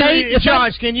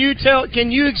 Josh, can you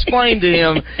explain to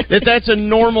him that that's a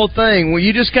normal thing? Well,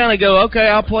 you just kind of go, okay,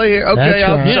 I'll play here. Okay,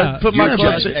 I'll put my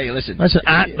clubs. Hey, listen.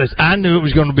 I knew it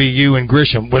was going to be you and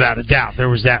Grisham without a doubt. There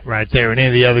was that right there, and any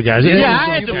of the other guys. Yeah, I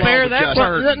had to bear that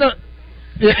part.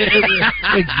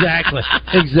 Exactly.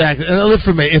 And look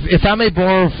for me. If I may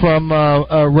borrow from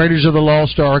Raiders of the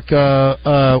Lost Ark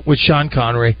with Sean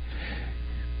Connery,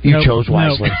 you chose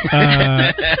wisely.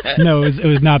 No, it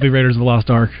would not be Raiders of the Lost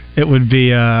Ark. It would be.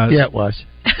 Yeah, it was.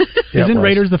 Isn't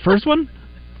Raiders the first one?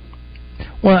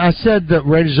 Well, I said the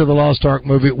Raiders of the Lost Ark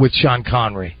movie with Sean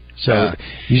Connery. So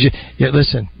you just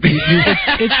listen.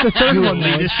 It's the third one.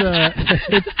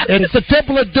 It's the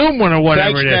Temple of Doom one or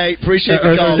whatever. Thanks, it is. Nate. Appreciate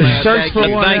the call, man. Search for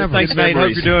one. Thanks, Nate.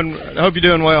 Hope you're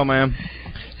doing well, man.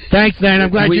 Thanks, Nate. I'm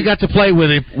glad you got to play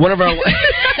with him. One of our. Look.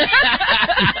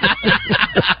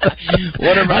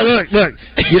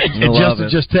 Justin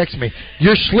just texted me.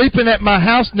 You're sleeping at my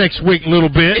house next week, little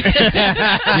bit. You're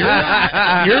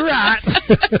right.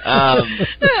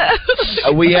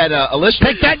 We had a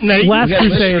listener. Take that, Nate. Last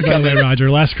Crusade, by the way, Roger.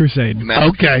 Last Crusade.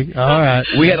 Okay, all right.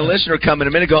 We had a listener come in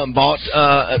a minute ago and bought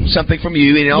something from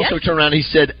you, and he also turned around and he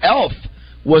said, "Elf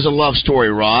was a love story,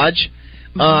 Raj."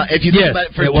 If you think about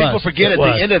it, people forget at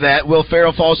the end of that, Will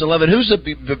Ferrell falls in love, and who's the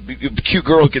cute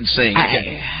girl who can sing?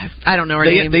 I don't know her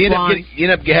name. They end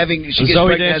up having she gets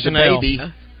pregnant as a baby,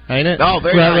 ain't it? Oh,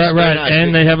 very nice. Right. Nice.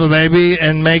 And they have a baby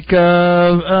and make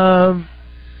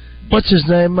what's his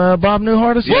name? Bob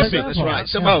Newhart. Yes, that's right.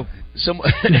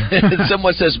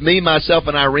 Someone says me, myself,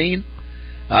 and Irene.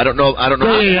 I don't know.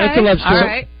 Yeah, that's a love story.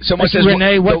 Right. Someone says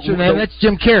Renee. What's her name? That's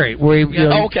Jim Carrey.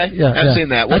 Okay. I've seen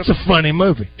that. That's a funny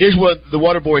movie. Here's what The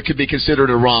Waterboy could be considered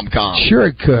a rom-com. Sure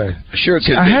it could.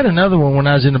 I had another one when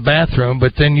I was in the bathroom,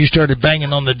 but then you started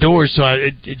banging on the door, so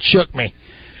it shook me.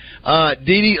 Dee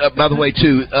Dee, by the way,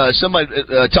 too, somebody,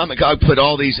 Tom McCog put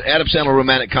all these Adam Sandler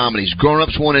romantic comedies, Grown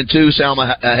Ups 1 and 2,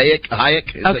 Salma Hayek.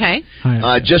 Okay.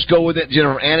 Just Go With It,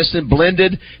 Jennifer Aniston,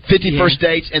 Blended, 50 First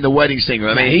Dates, and The Wedding Singer.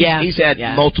 I mean, he's had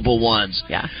multiple ones.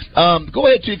 Yeah. Go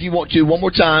ahead, too, if you want to, one more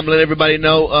time, let everybody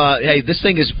know, hey, this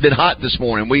thing has been hot this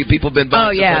morning. People have been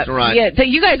buying left and right. Yeah,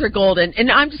 you guys are golden. And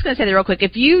I'm just going to say that real quick.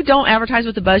 If you don't advertise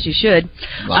with the Buzz, you should.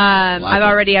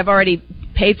 I've already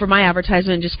paid for my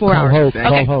advertisement in just 4 hours.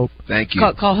 Call Hope. Thank you.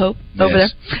 Call Hope over there.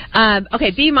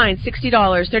 Okay, Be Mine, $60.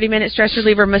 30-minute stress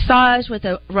reliever massage with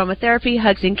aromatherapy,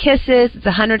 hugs and kisses. It's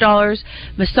 $100.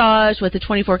 Massage with a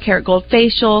 24-karat gold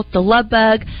facial. The Love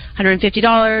Bug,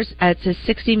 $150. It's a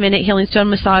 60-minute healing stone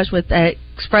massage with a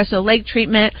espresso leg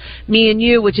treatment. Me and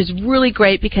You, which is really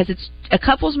great because it's a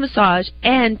couples massage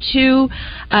and 2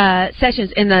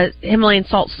 sessions in the Himalayan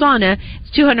salt sauna.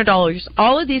 It's $200.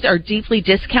 All of these are deeply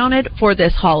discounted for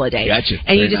this holiday. Gotcha.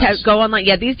 And you just have to go online.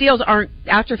 Yeah, these deals aren't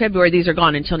after February. These are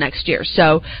gone until next year.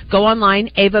 So go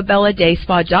online,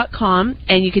 avabelladaySpa.com,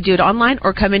 and you can do it online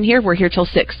or come in here. We're here till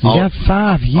 6. You got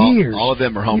 5 years. All of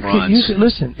them are home runs. You can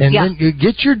listen, and then you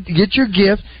get your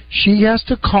gift. She has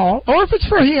to call, or if it's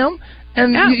for him.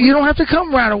 And you don't have to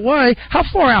come right away. How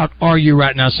far out are you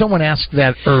right now? Someone asked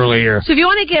that earlier. So if you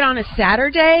want to get on a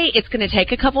Saturday, it's going to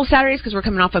take a couple Saturdays because we're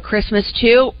coming off of Christmas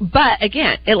too. But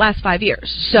again, it lasts 5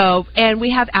 years. So, and we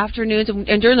have afternoons,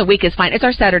 and during the week is fine. It's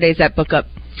our Saturdays that book up.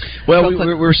 Well,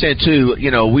 we were saying too,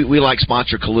 we like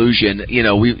sponsor collusion.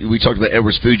 We talked about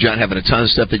Edwards Food Giant having a ton of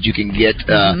stuff that you can get.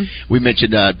 We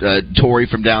mentioned Tori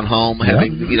from down home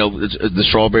having the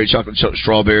strawberry chocolate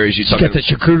strawberries. You got the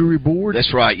charcuterie board.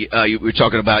 That's right. You were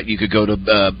talking about you could go to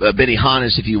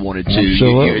Benihana's if you wanted to.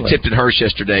 Absolutely. You tipped at Hearst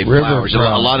yesterday. Flowers, a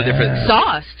lot of different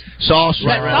sauce. You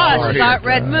got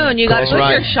Red Moon. You got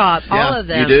Butcher Shop. All of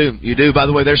them. You do. By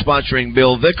the way, they're sponsoring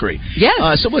Bill Vickery.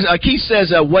 Yes. Keith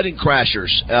says Wedding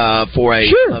Crashers for a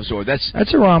love story.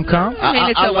 That's a rom-com. I mean,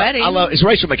 it's a wedding. It's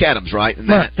Rachel McAdams, right?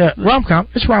 Rom-com.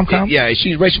 It's rom-com. Yeah,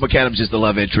 Rachel McAdams is the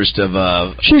love interest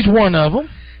of. She's one of them.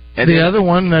 And the other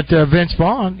one that Vince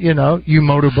Vaughn, you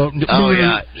motorboat.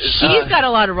 She's got a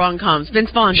lot of rom-coms.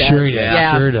 Vince Vaughn does.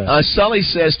 Sure does. Sully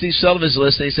says, Steve Sullivan's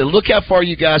listening. He said, look how far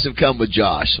you guys have come with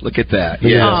Josh. Look at that.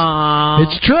 Yeah.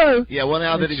 It's true. Yeah, well,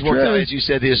 now that he's worked out, as you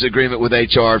said, his agreement with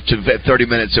HR to 30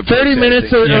 minutes of 30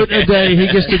 minutes a day, he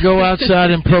gets to go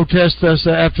outside and protest us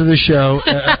after the show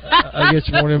against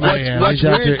Morning Mayhem.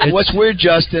 What's weird,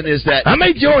 Justin, is that... I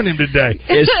may join him today.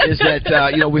 Is that,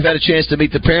 we've had a chance to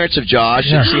meet the parents of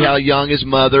Josh and see how young his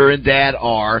mother and dad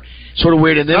are. Sort of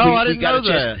weird. And then we got a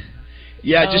chance.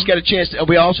 Yeah, just got a chance.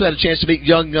 We also had a chance to meet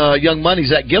young Money,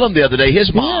 Zach Gillum, the other day.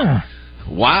 His mom. Yeah.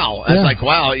 Wow. I was like,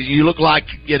 wow, you look like,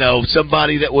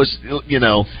 somebody that was,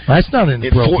 That's not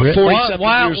inappropriate. 40-something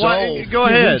years old. Go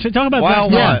ahead. Talk about that.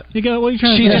 What? What are you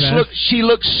trying to say? She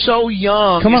looks so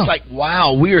young. Come on. It's like,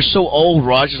 wow, we are so old,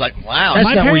 Raj. It's like, wow.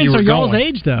 My parents are y'all's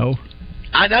age, though.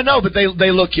 I know, but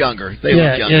they look younger. They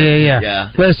look younger.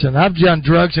 Yeah. Listen, I've done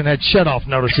drugs and had shutoff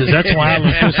notices. That's why I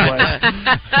look this way.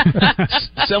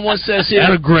 Someone says here,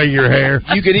 that'll gray your hair.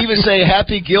 You could even say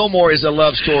Happy Gilmore is a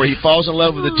love story. He falls in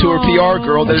love with the tour PR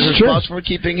girl that is responsible for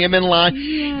keeping him in line.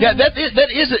 Yeah, that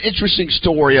is an interesting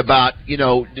story about,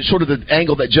 sort of the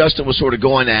angle that Justin was sort of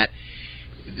going at.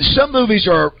 Some movies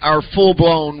are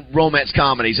full-blown romance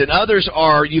comedies, and others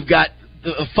are, you've got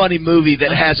a funny movie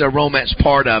that has a romance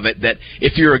part of it, that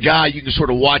if you're a guy, you can sort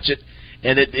of watch it,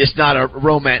 and it's not a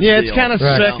romance deal. It's kind of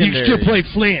secondary. You can still play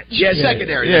flinch. Yeah,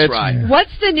 secondary, that's right. What's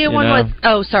the new one with...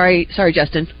 Oh, sorry,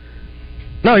 Justin.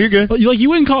 No, you're good. But you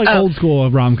wouldn't call it old school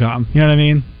of rom-com, you know what I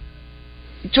mean?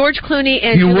 George Clooney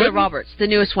and Julia Roberts, the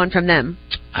newest one from them.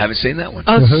 I haven't seen that one.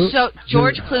 Oh, so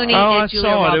George Clooney and Julia Roberts. I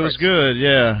saw it. It was good,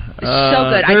 yeah. So good.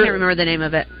 I can't remember the name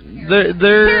of it.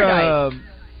 They're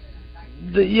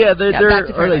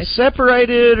are they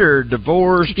separated or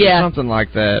divorced or something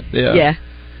like that? Yeah.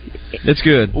 It's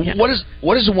good. What is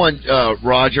the one,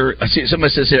 Roger? I see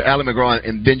somebody says here, Ally McGraw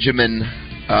and Benjamin.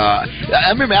 I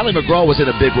remember Ally McGraw was in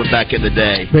a big one back in the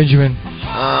day. Benjamin.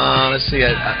 Let's see.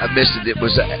 I missed it. It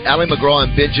was Ally McGraw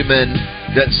and Benjamin.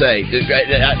 Doesn't say.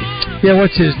 Yeah,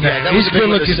 what's his name? That was a big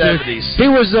one in the 70s.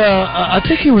 He was. I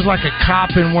think he was like a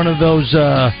cop in one of those.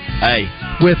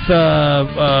 With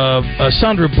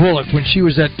Sandra Bullock when she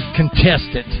was at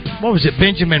Contestant. What was it?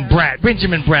 Benjamin Bratt,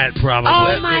 probably.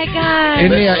 Oh my God!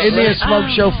 Isn't he a smoke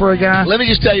show for a guy? Let me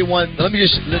just tell you one. Let's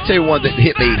tell you one that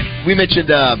hit me. We mentioned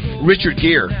Richard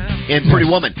Gere in Pretty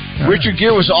Woman. Richard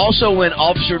Gere was also in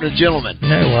Officer and a Gentleman.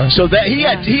 Yeah, he was. So that he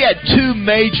had two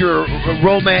major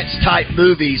romance type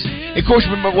movies. Of course,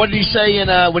 remember what did he say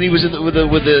when he was in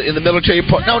the military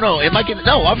part? No,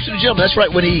 Officer and a Gentleman. That's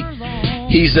right. When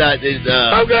he's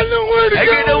I've got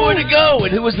nowhere to go.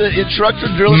 And who was the instructor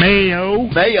drilling? Mayo.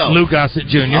 Lou Gossett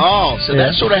Jr. Oh, so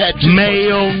that sort of had two.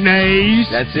 Mayonnaise.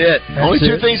 That's it. Only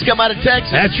two things come out of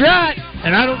Texas. That's right.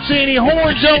 And I don't see any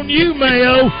horns on you,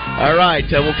 Mayo. All right.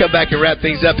 We'll come back and wrap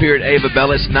things up here at Ava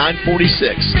Bella. It's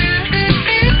 9:46.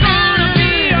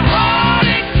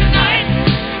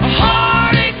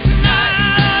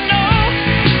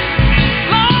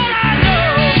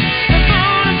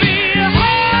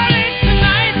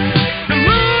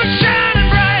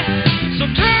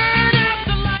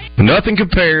 Nothing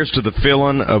compares to the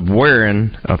feeling of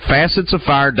wearing a Facets of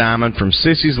Fire diamond from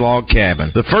Sissy's Log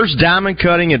Cabin. The first diamond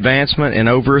cutting advancement in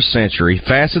over a century,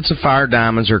 Facets of Fire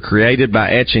diamonds are created by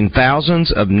etching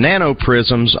thousands of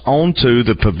nanoprisms onto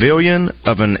the pavilion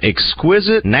of an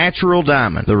exquisite natural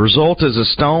diamond. The result is a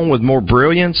stone with more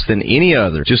brilliance than any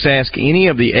other. Just ask any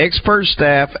of the expert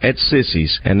staff at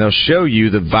Sissy's, and they'll show you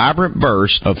the vibrant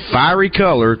burst of fiery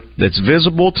color that's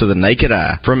visible to the naked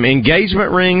eye. From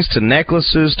engagement rings to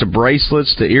necklaces to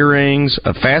bracelets to earrings,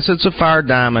 a Facets of Fire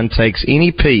diamond takes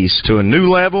any piece to a new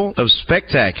level of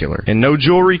spectacular, and no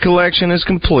jewelry collection is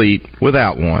complete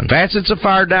without one. Facets of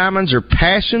Fire diamonds are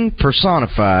passion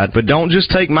personified, but don't just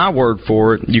take my word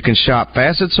for it. You can shop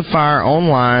Facets of Fire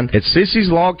online at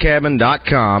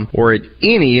sissyslogcabin.com or at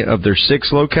any of their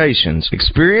 6 locations.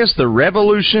 Experience the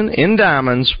revolution in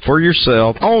diamonds for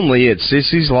yourself only at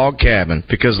Sissy's Log Cabin,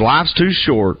 because life's too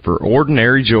short for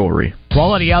ordinary jewelry.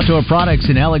 Quality Outdoor Products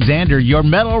in Alexander, your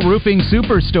metal roofing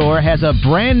superstore, has a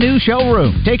brand new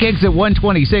showroom. Take exit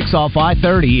 126 off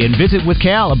I-30 and visit with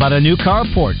Cal about a new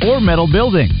carport or metal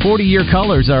building. 40-year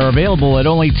colors are available at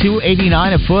only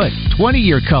 $289 a foot.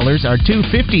 20-year colors are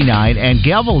 $259 and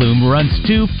Galvalume runs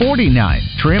 $249.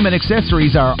 Trim and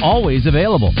accessories are always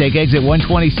available. Take exit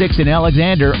 126 in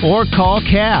Alexander or call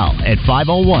Cal at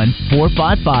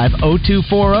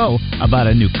 501-455-0240 about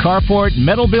a new carport,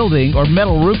 metal building, or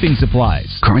metal roofing supply.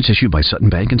 Cards issued by Sutton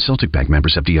Bank and Celtic Bank,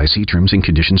 members FDIC. Terms and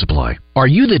conditions apply. Are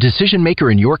you the decision maker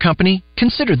in your company?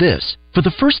 Consider this. For the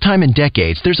first time in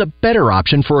decades, there's a better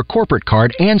option for a corporate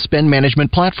card and spend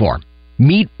management platform.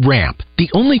 Meet Ramp, the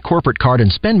only corporate card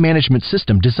and spend management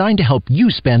system designed to help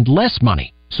you spend less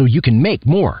money so you can make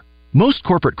more. Most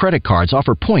corporate credit cards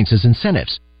offer points as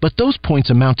incentives, but those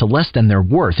points amount to less than their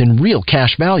worth in real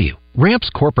cash value. Ramp's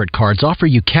corporate cards offer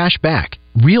you cash back,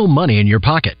 real money in your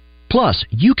pocket. Plus,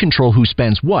 you control who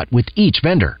spends what with each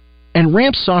vendor. And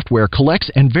Ramp software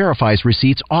collects and verifies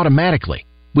receipts automatically,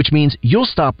 which means you'll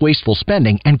stop wasteful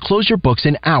spending and close your books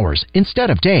in hours instead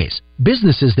of days.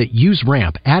 Businesses that use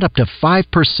Ramp add up to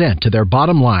 5% to their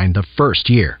bottom line the first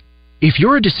year. If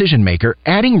you're a decision maker,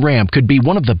 adding Ramp could be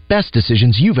one of the best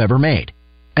decisions you've ever made.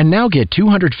 And now get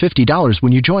 $250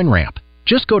 when you join Ramp.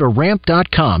 Just go to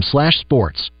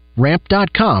ramp.com/sports.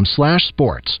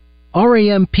 Ramp.com/sports.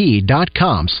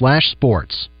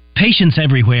 ramp.com/sports. Patients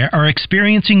everywhere are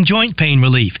experiencing joint pain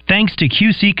relief thanks to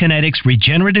QC Kinetics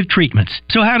regenerative treatments.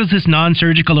 So how does this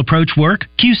non-surgical approach work?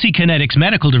 QC Kinetics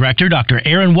Medical Director Dr.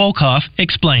 Aaron Wolkoff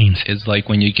explains. It's like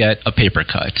when you get a paper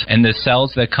cut, and the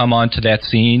cells that come onto that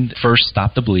scene first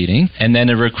stop the bleeding, and then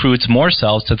it recruits more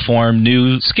cells to form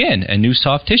new skin and new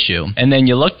soft tissue. And then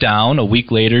you look down a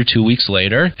week later, 2 weeks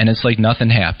later, and it's like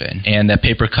nothing happened, and that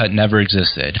paper cut never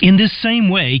existed. In this same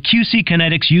way, QC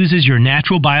Kinetics uses your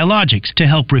natural biologics to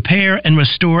help repair and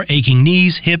restore aching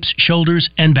knees, hips, shoulders,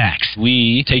 and backs.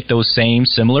 We take those same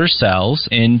similar cells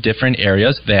in different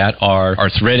areas that are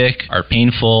arthritic, are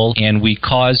painful, and we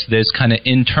cause this kind of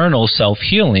internal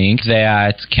self-healing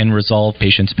that can resolve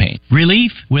patients' pain.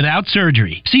 Relief without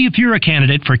surgery. See if you're a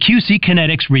candidate for QC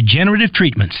Kinetics regenerative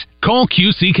treatments. Call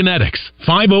QC Kinetics,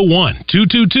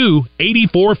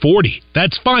 501-222-8440.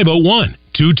 That's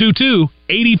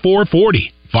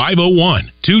 501-222-8440.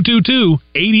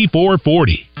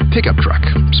 501-222-8440. Pickup truck,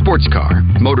 sports car,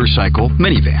 motorcycle,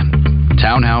 minivan,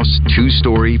 townhouse,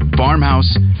 two-story,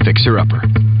 farmhouse, fixer-upper.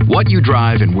 What you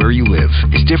drive and where you live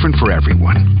is different for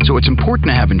everyone, so it's important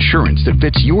to have insurance that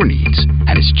fits your needs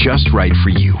and is just right for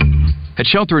you. At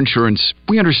Shelter Insurance,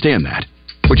 we understand that,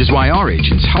 which is why our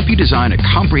agents help you design a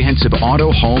comprehensive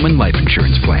auto, home, and life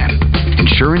insurance plan.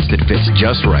 Insurance that fits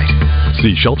just right.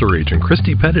 See Shelter Agent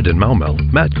Christy Pettit in Maumelle,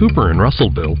 Matt Cooper in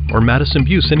Russellville, or Madison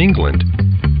Buse in England.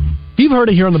 You've heard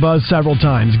it here on The Buzz several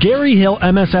times. Gary Hill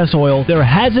MSS Oil. There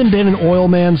hasn't been an oil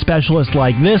man specialist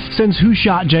like this since Who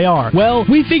Shot JR. Well,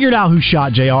 we figured out who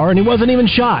shot JR, and he wasn't even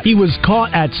shot. He was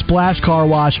caught at Splash Car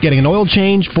Wash getting an oil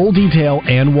change, full detail,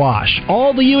 and wash.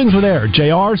 All the Ewings were there.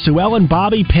 JR, Sue Ellen,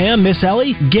 Bobby, Pam, Miss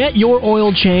Ellie. Get your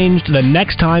oil changed the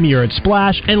next time you're at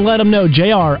Splash and let them know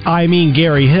JR, I mean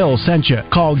Gary Hill, sent you.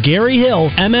 Call Gary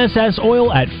Hill MSS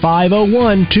Oil at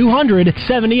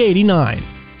 501-200-7089.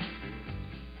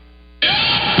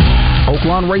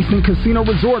 Oaklawn Racing Casino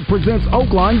Resort presents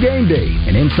Oaklawn Game Day,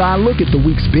 an inside look at the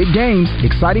week's big games,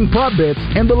 exciting prop bets,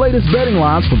 and the latest betting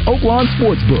lines from Oaklawn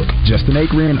Sportsbook. Justin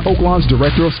Akrian and Oaklawn's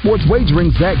Director of Sports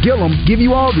Wagering, Zach Gillum, give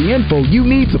you all the info you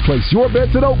need to place your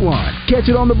bets at Oaklawn.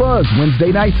 Catch it on The Buzz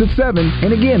Wednesday nights at 7,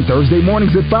 and again Thursday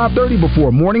mornings at 5:30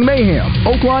 before Morning Mayhem.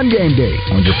 Oaklawn Game Day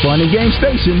on your fun and game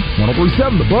station,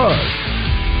 103.7 The Buzz.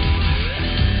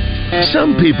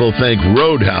 Some people think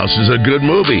Roadhouse is a good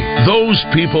movie. Those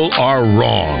people are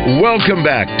wrong. Welcome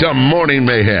back to Morning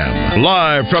Mayhem,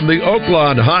 live from the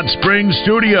Oaklawn Hot Springs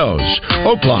Studios.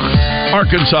 Oaklawn,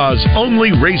 Arkansas's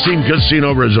only racing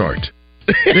casino resort.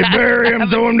 They bury him,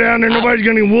 throw him down there. Nobody's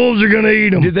going to. Wolves are going to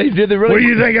eat him. Did they really? What do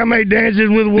you think? I made dances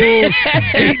with wolves,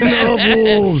 eating up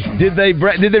wolves. Did they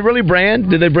really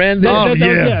brand? Did they brand? Oh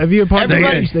yeah. If you're part of the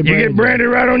race, you get branded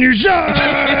right on your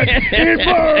side. It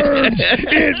burns.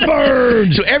 It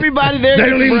burns. So everybody there. They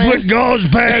don't even put gauze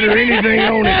pad or anything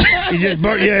on it. You just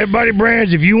everybody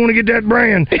brands. If you want to get that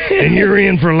brand, then you're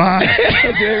in for life.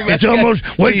 It's almost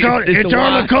we call it. It's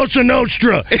our La Cosa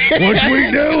Nostra. Once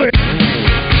we do it.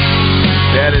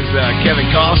 That is Kevin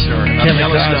Costner of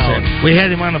Yellowstone. We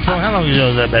had him on the phone. How long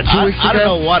ago was that? About 2 weeks ago? I don't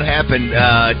know what happened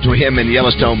to him in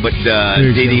Yellowstone, but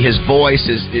Dee, his voice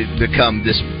has become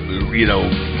this,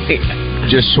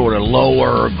 just sort of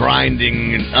lower,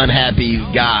 grinding, unhappy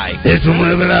guy. It's from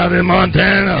living out in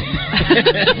Montana.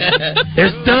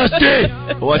 It's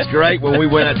dusty. What's great, when we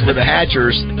went out to the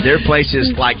Hatchers, their place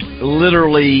is like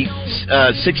literally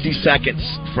 60 seconds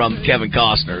from Kevin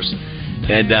Costner's.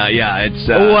 And, it's...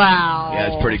 wow. Yeah,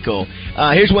 it's pretty cool.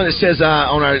 Here's one that says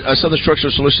on our Southern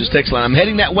Structural Solutions text line, I'm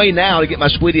heading that way now to get my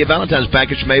sweetie a Valentine's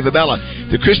package from Ava Bella.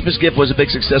 The Christmas gift was a big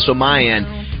success on my end,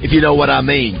 if you know what I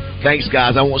mean. Thanks,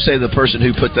 guys. I won't say the person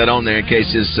who put that on there in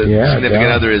case his significant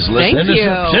other is listening. Thank you.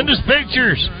 Send us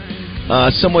pictures.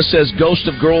 Someone says Ghost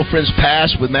of Girlfriend's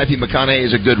Past with Matthew McConaughey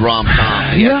is a good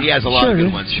rom-com. He has a lot of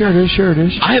good ones. Sure it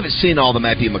is. I haven't seen all the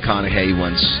Matthew McConaughey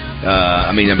ones.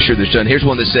 I'm sure there's done. Here's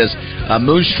one that says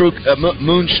Moonstruck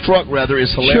is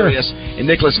hilarious, and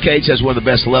Nicolas Cage has one of the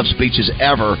best love speeches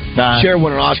ever. Cher won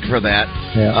an Oscar for that.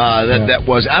 That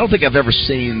was. I don't think I've ever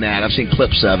seen that. I've seen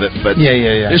clips of it, but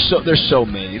there's so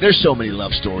many. There's so many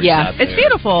love stories. Yeah, out there. It's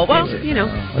beautiful. Well,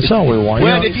 that's all we want.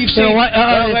 Well, if you've seen,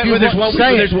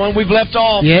 there's one we've left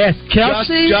off. Yes,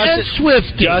 Kelsey and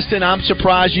Swifty. Justin, I'm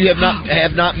surprised you have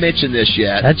not mentioned this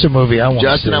yet. That's a movie I want.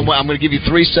 Justin, I'm going to give you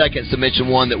 3 seconds to mention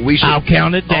one that we should. I'll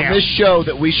count it down on this show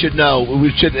that we should know. We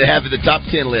should have the top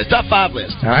 10 list, top 5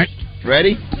 list. All right,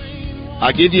 ready?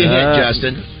 I'll give you a hint,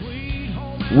 Justin.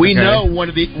 We know one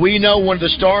of the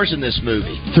stars in this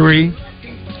movie. 3,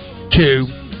 2,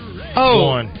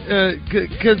 one.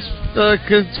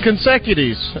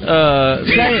 Consecutives.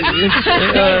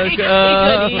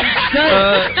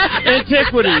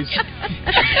 Antiquities.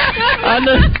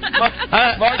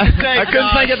 I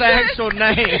couldn't think of the actual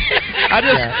name.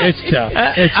 It's tough.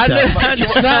 It's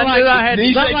not like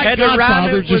had to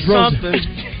rhyme it with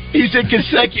something. He said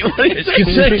consecutive. It's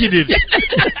consecutive.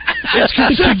 It's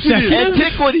consecutive.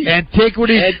 Antiquities.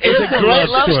 It's a great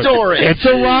love story. It's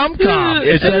a rom-com.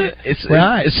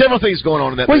 It's several things going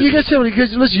on in that. Well, you got several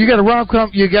because listen, you got a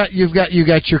rom-com. You've got your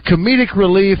comedic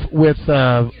relief with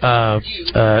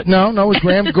with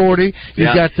Graham Gordy.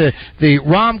 You've got the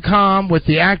rom-com with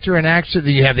the actor and actress.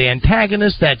 You have the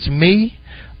antagonist. That's me.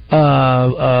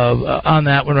 On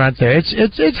that one right there.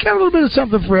 It's got a little bit of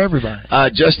something for everybody.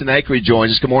 Justin Akery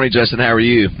joins us. Good morning, Justin. How are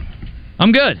you?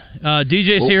 I'm good.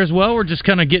 DJ's here as well. We're just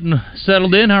kind of getting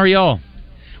settled in. How are y'all?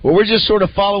 Well, we're just sort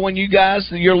of following you guys,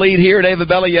 your lead here at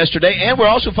Avabella yesterday, and we're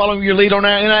also following your lead on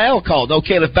our NIL call. No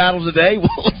Caleb Battle today.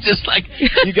 Well, just like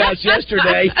you guys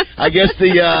yesterday, I guess the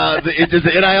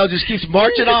NIL just keeps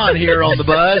marching on here on the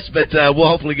bus, but we'll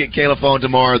hopefully get Caleb on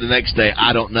tomorrow or the next day.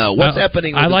 I don't know. What's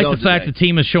happening with I like the fact the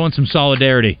team is showing some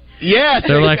solidarity. Yes,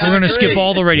 they're like, we're going to skip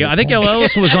all the radio. I think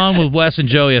Ellis was on with Wes and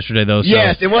Joe yesterday, though. So.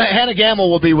 Yes, and Hannah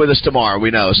Gamble will be with us tomorrow. We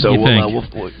know, so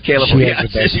we'll Caleb. She has the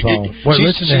best phone. Well,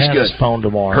 listen to Hannah's phone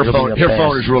tomorrow. Her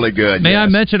phone is really good. May I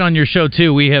mention on your show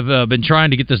too? We have been trying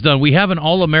to get this done. We have an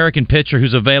All-American pitcher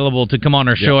who's available to come on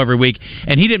our show every week,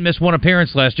 and he didn't miss one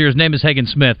appearance last year. His name is Hagen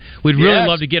Smith. We'd really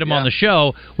love to get him on the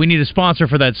show. We need a sponsor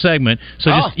for that segment,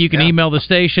 so you can email the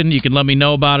station. You can let me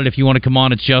know about it if you want to come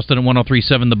on. It's Justin at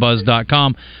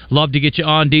 1037thebuzz.com. Love to get you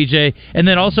on, DJ. And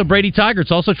then also Brady Tigert's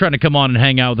also trying to come on and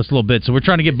hang out with us a little bit. So we're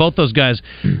trying to get both those guys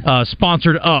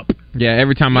sponsored up. Yeah,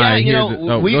 every time I hear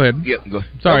go ahead. Yeah, go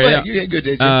ahead. Sorry, You're good,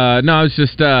 DJ. No, it's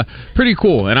just pretty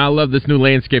cool, and I love this new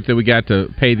landscape that we got to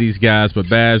pay these guys. But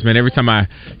Baz, man, every time I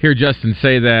hear Justin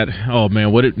say that, oh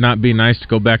man, would it not be nice to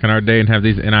go back in our day and have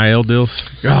these NIL deals?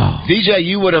 Oh. DJ,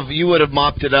 you would have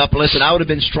mopped it up. Listen, I would have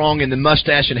been strong in the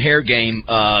mustache and hair game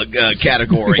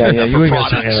category for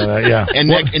products, and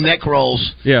neck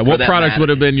rolls. Yeah, what products would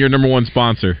have been your number one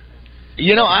sponsor?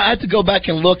 You know, I had to go back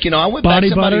and look. You know, I went Body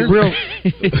back butter.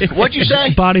 What'd you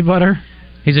say? Body butter.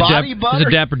 He's Body butter? He's a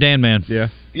Dapper Dan man.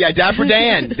 Yeah, Dapper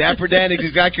Dan. Dapper Dan is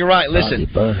exactly right. Listen,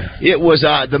 it was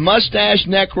the mustache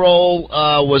neck roll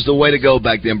was the way to go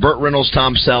back then. Burt Reynolds,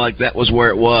 Tom Selleck, that was where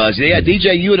it was. Yeah,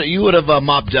 DJ, you would have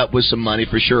mopped up with some money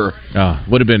for sure. Oh,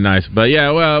 would have been nice. But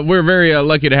yeah, well, we're very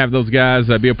lucky to have those guys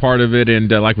be a part of it. And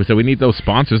like we said, we need those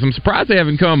sponsors. I'm surprised they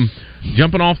haven't come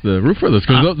jumping off the roof for this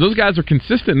because those guys are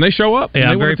consistent and they show up. Yeah,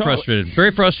 I'm very frustrated.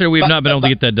 Very frustrated. We've not been able to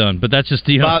get that done, but that's just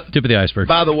the tip of the iceberg.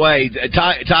 By the way,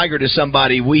 Tiger is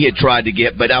somebody we had tried to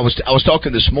get, but I was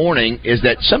talking this morning is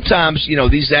that sometimes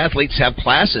these athletes have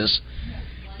classes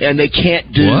and they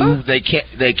can't do our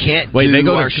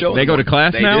show. They go to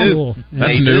class they now. Do.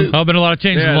 That's they new. Do. I've been a lot of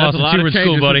changes in Los Angeles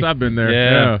school, buddy. I've been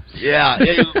there. Yeah.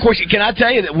 Of course, can I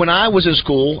tell you that when I was in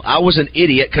school, I was an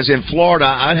idiot because in Florida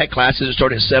I had classes that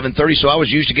started at 7:30, so I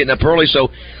was used to getting up early. So,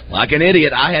 like an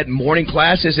idiot, I had morning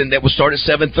classes and that would start at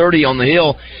 7:30 on the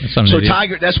hill. So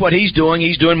Tiger, that's what he's doing.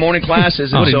 He's doing morning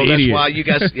classes, and so that's why you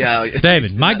guys. Yeah,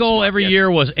 David, my goal every year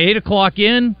was 8:00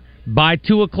 in, by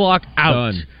 2:00 out.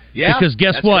 Done. Yeah, because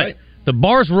guess what? Right. The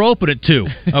bars were open at 2,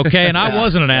 okay, and I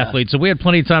wasn't an athlete, so we had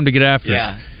plenty of time to get after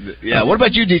it. Yeah. What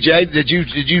about you, DJ? Did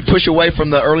you push away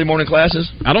from the early morning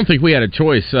classes? I don't think we had a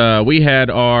choice. We had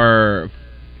our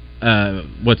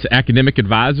academic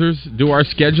advisors do our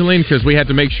scheduling because we had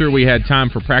to make sure we had time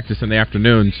for practice in the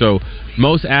afternoon. So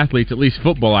most athletes, at least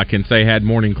football, I can say, had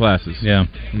morning classes. Yeah.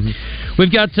 Mm-hmm.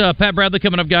 We've got Pat Bradley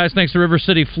coming up, guys. Thanks to River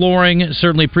City Flooring.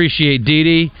 Certainly appreciate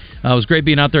Dee. It was great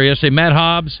being out there yesterday. Matt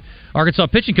Hobbs, Arkansas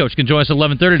pitching coach, can join us at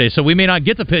 11:30 today. So we may not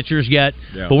get the pitchers yet,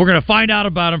 but we're going to find out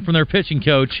about them from their pitching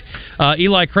coach.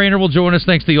 Eli Craner will join us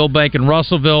thanks to the Old Bank in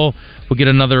Russellville. We'll get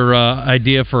another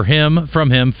idea from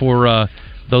him for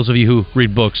those of you who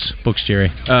read books,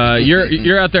 Jerry.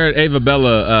 You're out there at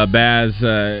Avabella, Baz.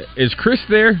 Is Chris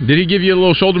there? Did he give you a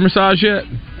little shoulder massage yet?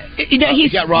 He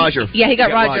got Roger. Yeah, he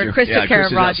got Roger. Chris took care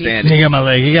of Roger. He got my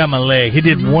leg. He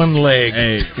did one leg.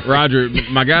 Hey, Roger,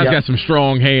 my guy's got some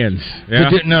strong hands. Yeah?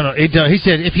 No. He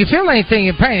said, if you feel anything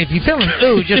in pain, if you feel an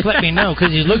ooze, just let me know.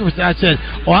 Because he's looking for. I said,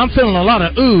 I'm feeling a lot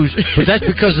of ooze, but that's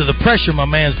because of the pressure my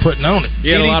man's putting on it.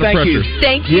 Yeah, a lot of pressure.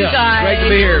 Thank you, guys. Great to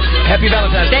be here. Happy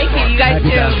Valentine's Day. Thank you. You guys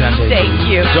too. Thank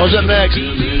you. Joe's up next.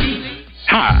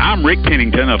 Hi, I'm Rick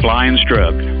Pennington of Lions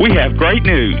Drug. We have great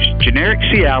news. Generic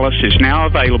Cialis is now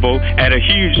available at a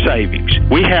huge savings.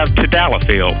 We have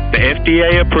Tadalafil, the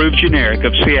FDA-approved generic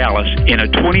of Cialis, in a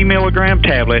 20-milligram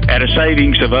tablet at a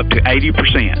savings of up to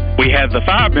 80%. We have the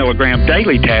 5-milligram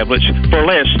daily tablets for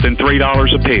less than $3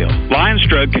 a pill. Lions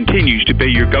Drug continues to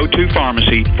be your go-to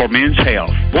pharmacy for men's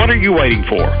health. What are you waiting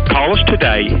for? Call us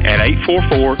today at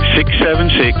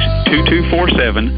 844-676-2247